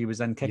 She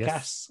was in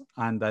Kick-Ass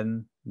and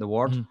in The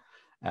Ward.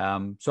 So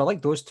I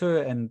liked those two,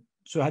 and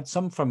so I had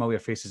some familiar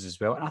faces as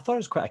well. And I thought it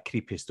was quite a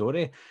creepy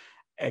story.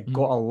 It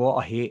got a lot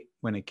of hate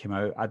when it came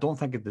out. I don't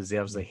think it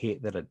deserves the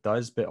hate that it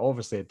does, but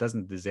obviously it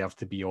doesn't deserve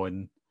to be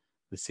on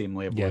the same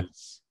level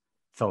as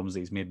films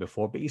that he's made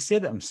before. But he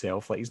said it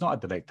himself, like he's not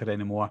a director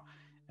anymore.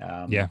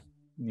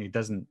 He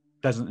doesn't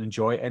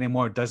enjoy it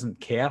anymore, doesn't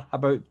care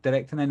about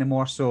directing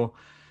anymore. So,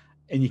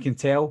 and you can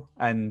tell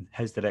in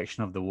his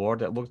direction of The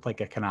Ward, it looked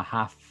like a kind of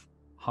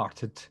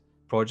half-hearted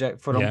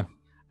project for him.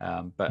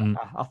 But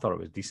I thought it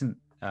was decent.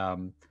 I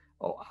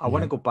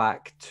want to go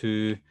back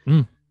to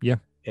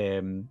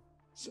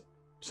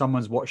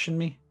Someone's Watching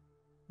Me.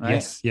 Right?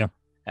 Yes, yeah.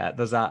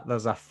 There's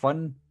a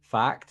fun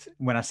fact.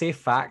 When I say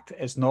fact,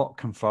 it's not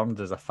confirmed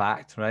as a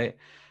fact, right?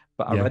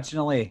 But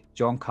originally,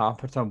 John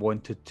Carpenter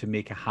wanted to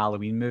make a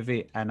Halloween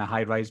movie in a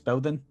high-rise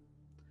building.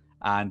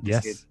 And he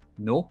said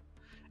no.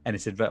 And he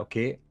said, right,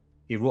 okay.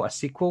 He wrote a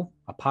sequel,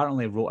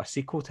 apparently wrote a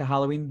sequel to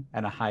Halloween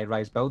in a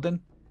high-rise building.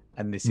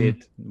 And they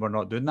said, we're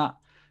not doing that.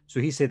 So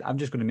he said, I'm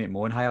just going to make my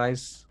own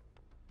high-rise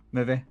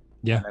movie.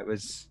 Yeah. And it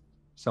was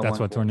That's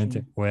what turned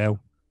into. Wow.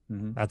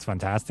 That's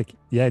fantastic.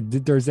 Yeah,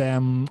 there's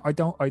I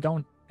don't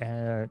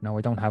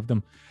have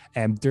them.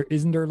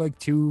 Isn't there like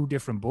 2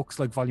 different books,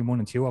 like volume 1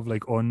 and 2 of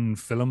like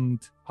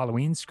unfilmed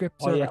Halloween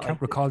scripts? I can't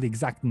recall the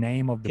exact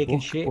name of the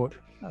book, Shape, but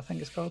I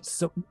think it's called.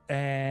 So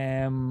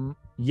I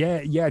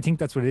think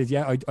that's what it is.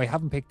 Yeah, I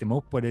haven't picked them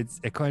up, but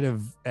it kind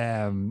of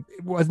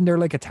wasn't there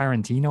like a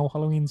Tarantino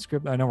Halloween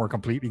script? I know we're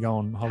completely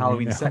going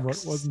Halloween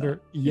 6. Wasn't there?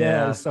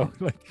 Yeah. So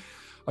like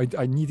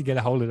I need to get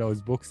a hold of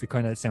those books. It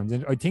kind of sounds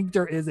I think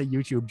there is a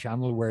YouTube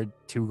channel where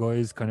 2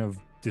 guys kind of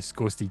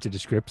discussed each of the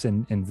scripts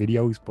in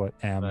videos, but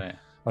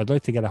I'd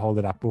like to get a hold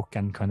of that book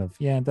and kind of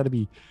that'd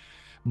be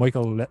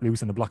Michael let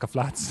loose in a block of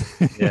flats.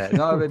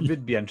 It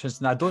would be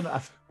interesting. I don't know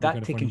if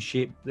that Taking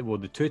Shape, well,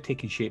 the 2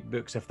 Taking Shape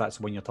books, if that's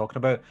the one you're talking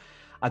about,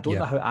 I don't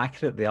know how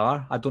accurate they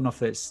are. I don't know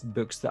if it's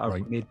books that are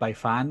made by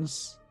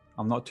fans.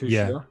 I'm not too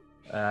sure.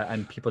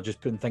 And people just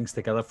putting things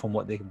together from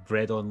what they've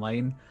read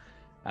online.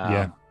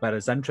 But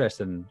it's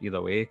interesting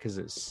either way, because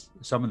it's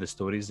some of the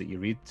stories that you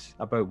read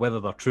about, whether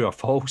they're true or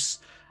false.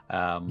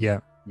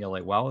 You're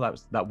like, wow,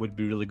 that would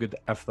be really good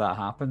if that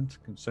happened.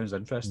 It sounds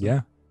interesting.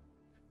 Yeah.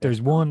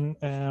 There's one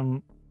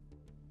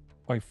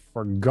I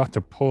forgot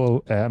to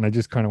pull, and I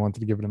just kind of wanted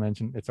to give it a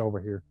mention. It's over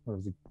here. Where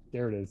was it?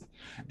 There it is.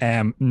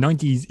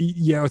 90s.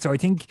 Yeah. So I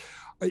think,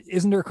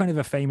 isn't there kind of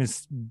a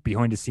famous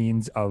behind the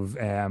scenes of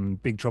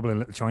Big Trouble in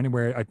Little China,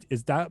 where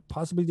is that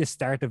possibly the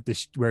start of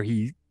this, where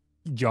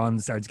John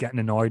starts getting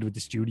annoyed with the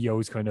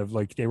studios, kind of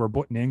like they were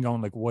butting in,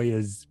 going like, why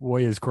is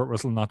Kurt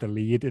Russell not the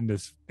lead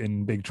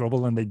in Big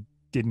Trouble, and they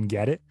didn't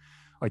get it.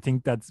 I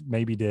think that's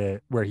maybe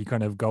where he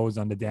kind of goes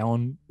on the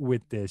down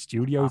with the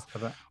studios.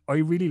 I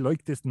really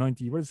like this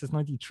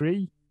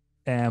 93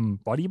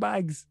 Body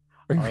Bags.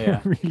 I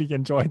really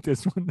enjoyed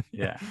this one.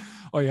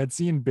 I had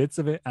seen bits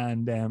of it,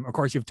 and of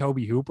course you've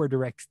Toby Hooper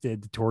directs the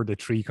Tour de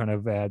Tree, kind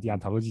of the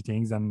anthology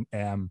things, and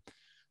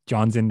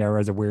John's in there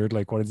as a weird,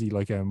 like, what is he,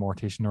 like a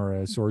mortician or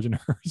a surgeon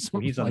or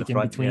something? He's on like the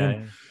front, he's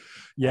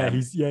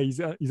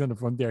on the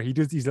front there. He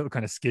does these little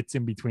kind of skits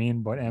in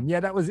between, but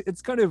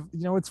it's kind of,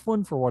 it's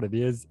fun for what it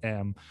is.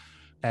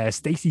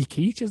 Stacy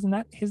Keach, isn't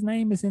that his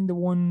name? Is in the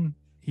one,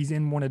 he's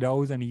in one of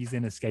those, and he's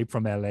in Escape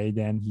from LA.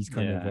 Then he's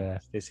kind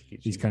of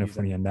he's kind of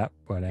funny in that.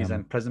 But he's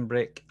in Prison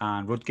Break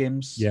and Road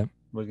Games.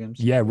 Road Games.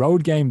 Yeah,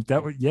 Road Game.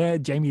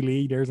 Jamie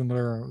Lee. There's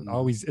another.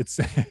 Always, it's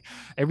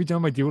every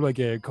time I do like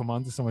come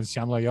onto someone's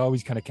channel, I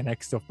always kind of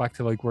connect stuff back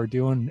to like we're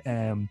doing.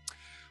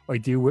 I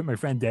do with my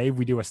friend Dave.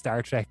 We do a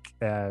Star Trek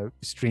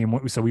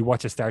stream. So we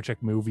watch a Star Trek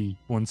movie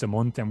once a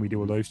month, and we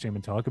do a live stream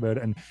and talk about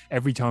it. And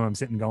every time I'm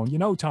sitting going,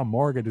 Tom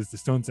Morgan is the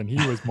stunts, and he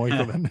was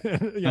Michael, and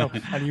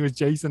and he was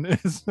Jason.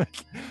 It's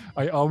like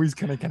I always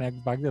kind of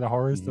connect back to the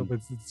horror stuff.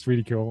 It's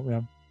really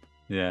cool.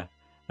 Yeah.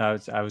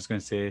 I was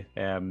going to say,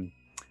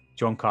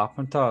 John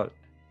Carpenter,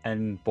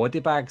 in Body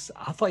Bags.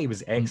 I thought he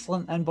was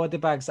excellent in Body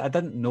Bags. I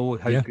didn't know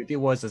how good he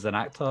was as an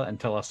actor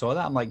until I saw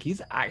that. I'm like,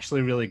 he's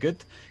actually really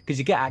good, because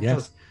you get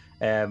actors.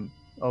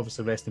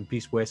 Obviously, rest in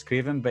peace, Wes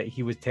Craven, but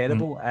he was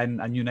terrible in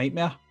A New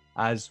Nightmare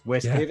as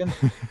Wes Craven.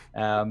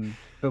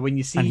 But when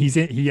you see, and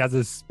he has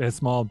a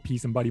small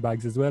piece in Body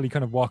Bags as well. He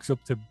kind of walks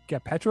up to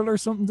get petrol or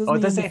something, doesn't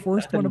he? Does in he? The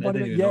first one of Body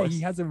Bags. Yeah, notice.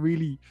 he has a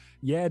really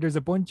there's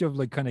a bunch of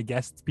like kind of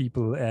guest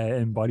people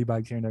in Body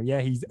Bags here and there. Yeah,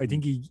 I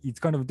think he's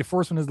kind of, the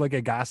first one is like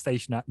a gas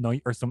station at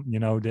night or something, you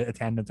know, the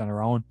attendant on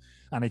her own.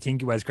 And I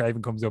think Wes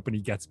Craven comes up and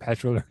he gets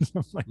petrol or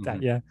something like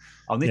that. Yeah.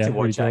 I'll need to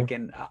watch it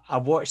again. I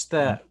watched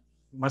it,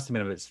 must have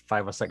been about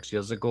 5 or 6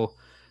 years ago.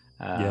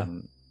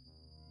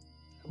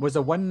 Was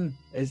the one,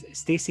 is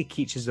Stacey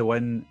Keach is the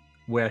one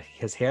where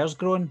his hair's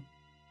grown?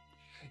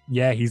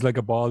 Yeah, he's like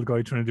a bald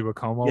guy trying to do a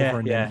comb over,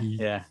 and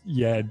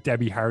then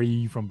Debbie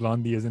Harry from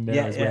Blondie is in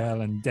there as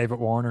well, and David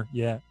Warner.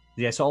 Yeah,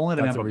 so I only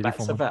remember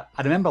bits of it.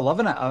 I remember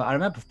loving it. I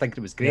remember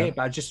thinking it was great,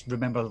 but I just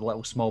remember the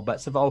little small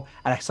bits of it all.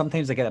 And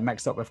sometimes I get it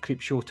mixed up with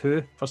Creepshow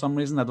 2 for some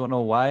reason. I don't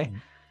know why.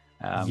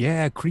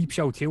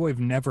 Creepshow 2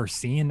 I've never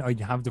seen. I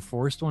have the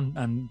first one,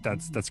 and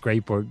that's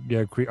great. But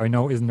yeah, I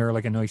know, isn't there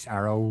like a nice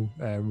Arrow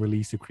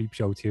release of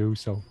Creepshow 2?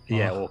 So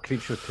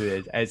Creepshow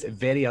 2 is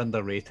very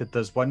underrated.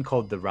 There's one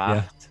called The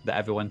Raft that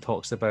everyone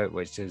talks about,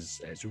 which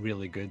is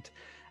really good.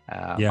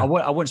 I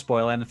won't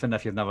spoil anything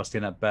if you've never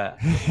seen it, but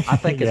I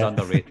think it's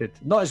underrated.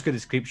 Not as good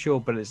as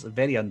Creepshow, but it's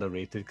very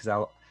underrated,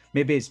 because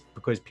maybe it's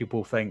because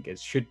people think it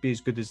should be as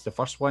good as the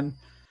first one.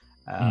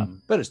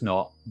 But it's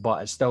not,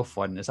 but it's still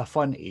fun. It's a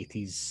fun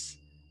 80s.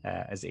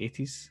 Is it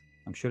 80s?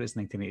 I'm sure it's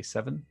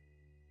 1987.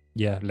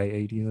 Yeah,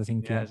 late 80s, I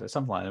think. Yeah,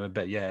 something like that.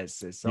 But yeah,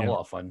 it's a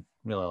lot of fun.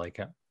 Really like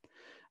it.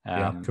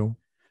 Cool.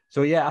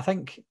 So yeah, I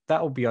think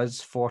that'll be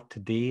us for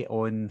today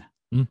on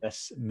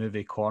this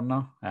movie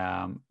corner.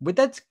 We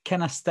did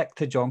kind of stick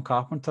to John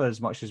Carpenter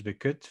as much as we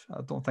could.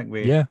 I don't think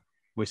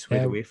we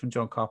swayed away from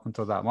John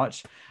Carpenter that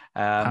much.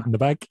 Pat in the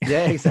back.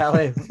 Yeah,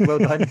 exactly. Well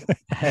done.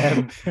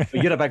 But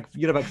you're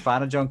a big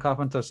fan of John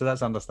Carpenter, so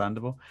that's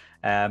understandable.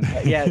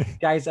 Yeah,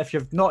 guys, if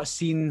you've not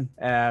seen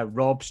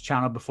Rob's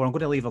channel before, I'm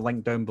going to leave a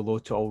link down below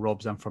to all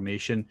Rob's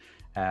information.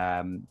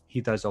 He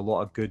does a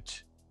lot of good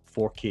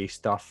 4K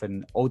stuff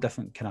and all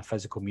different kind of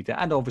physical media,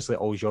 and obviously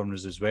all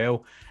genres as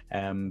well.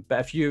 But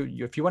if you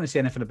want to say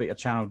anything about your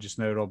channel just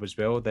now, Rob, as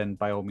well, then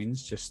by all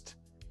means, just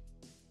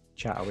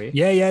chat away.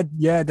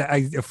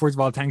 First of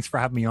all, thanks for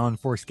having me on,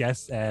 first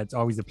guest. It's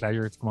always a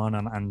pleasure to come on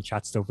and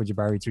chat stuff with you,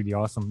 Barry. It's really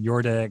awesome.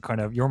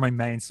 You're my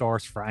main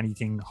source for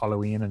anything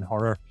Halloween and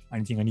horror.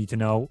 Anything I need to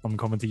know, I'm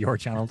coming to your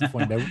channel to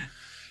find out.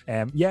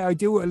 I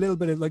do a little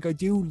bit of, I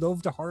do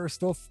love the horror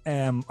stuff.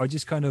 I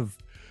just kind of,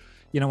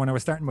 when I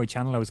was starting my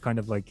channel, I was kind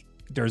of like,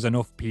 there's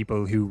enough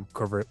people who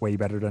cover it way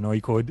better than I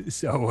could,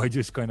 so I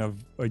just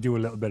I do a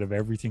little bit of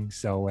everything.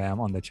 So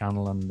on the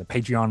channel and the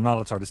Patreon and all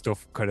that sort of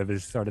stuff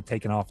is sort of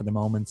taking off at the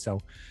moment.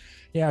 So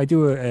yeah, I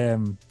do a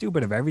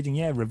bit of everything.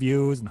 Yeah,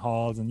 reviews and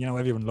hauls, and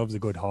everyone loves a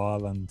good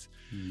haul. And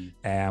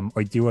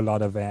I do a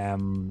lot of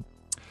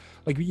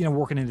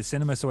working in the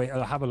cinema, so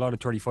I have a lot of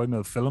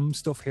 35mm film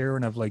stuff here,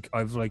 and I've about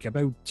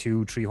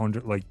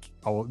 200-300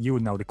 you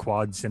would know, the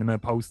quad cinema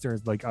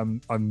posters.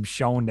 I'm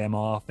showing them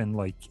off, and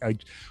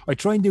I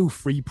try and do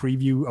free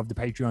preview of the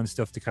Patreon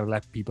stuff to kind of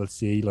let people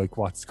see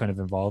what's kind of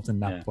involved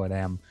in that. But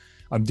I'm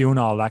doing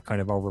all that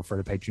kind of over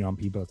for the Patreon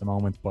people at the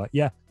moment. But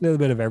yeah, a little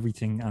bit of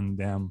everything,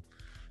 and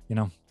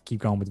keep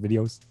going with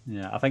videos.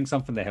 Yeah, I think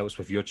something that helps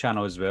with your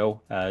channel as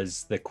well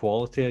is the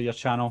quality of your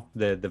channel.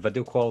 The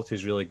video quality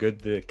is really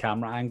good. The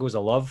camera angles I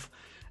love,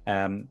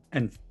 and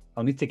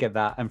I'll need to get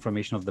that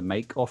information of the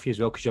mic off you as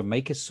well, because your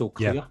mic is so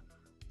clear.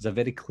 It's a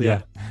very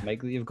clear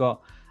mic that you've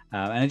got,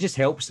 and it just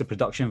helps the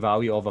production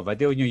value of a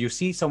video. You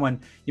see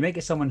someone, you might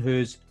get someone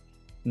who's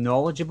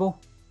knowledgeable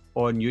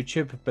on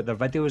YouTube, but their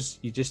videos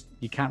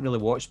you can't really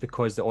watch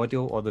because the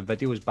audio or the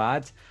video is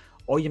bad.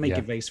 Or you might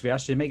get vice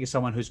versa. You might get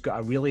someone who's got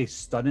a really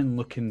stunning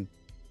looking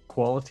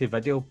quality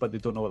video, but they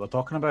don't know what they're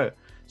talking about.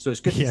 So it's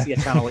good to see a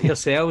channel like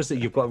yourselves that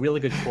you've got really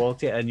good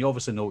quality, and you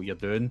obviously know what you're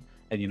doing,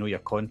 and you know your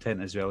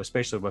content as well,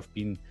 especially with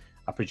being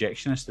a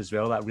projectionist as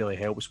well. That really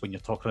helps when you're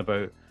talking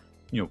about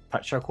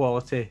picture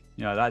quality.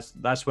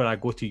 That's where I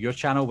go to your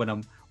channel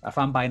if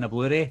I'm buying a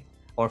Blu-ray,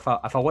 or if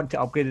I want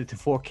to upgrade it to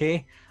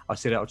 4K, I'll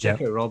say that I'll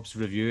check out Rob's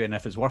review, and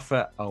if it's worth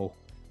it, I'll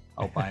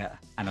buy it.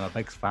 And I'm a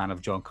big fan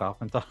of John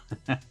Carpenter.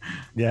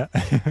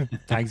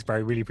 Thanks,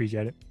 Barry. Really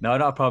appreciate it. No,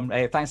 not a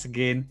problem. Thanks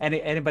again.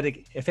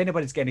 If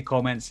anybody's got any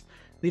comments,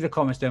 leave your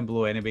comments down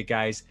below anyway,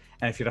 guys.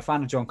 And if you're a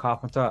fan of John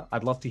Carpenter,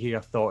 I'd love to hear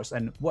your thoughts.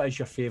 And what is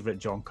your favorite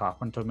John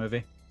Carpenter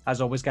movie?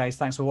 As always, guys,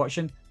 thanks for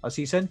watching. I'll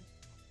see you soon.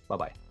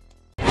 Bye-bye.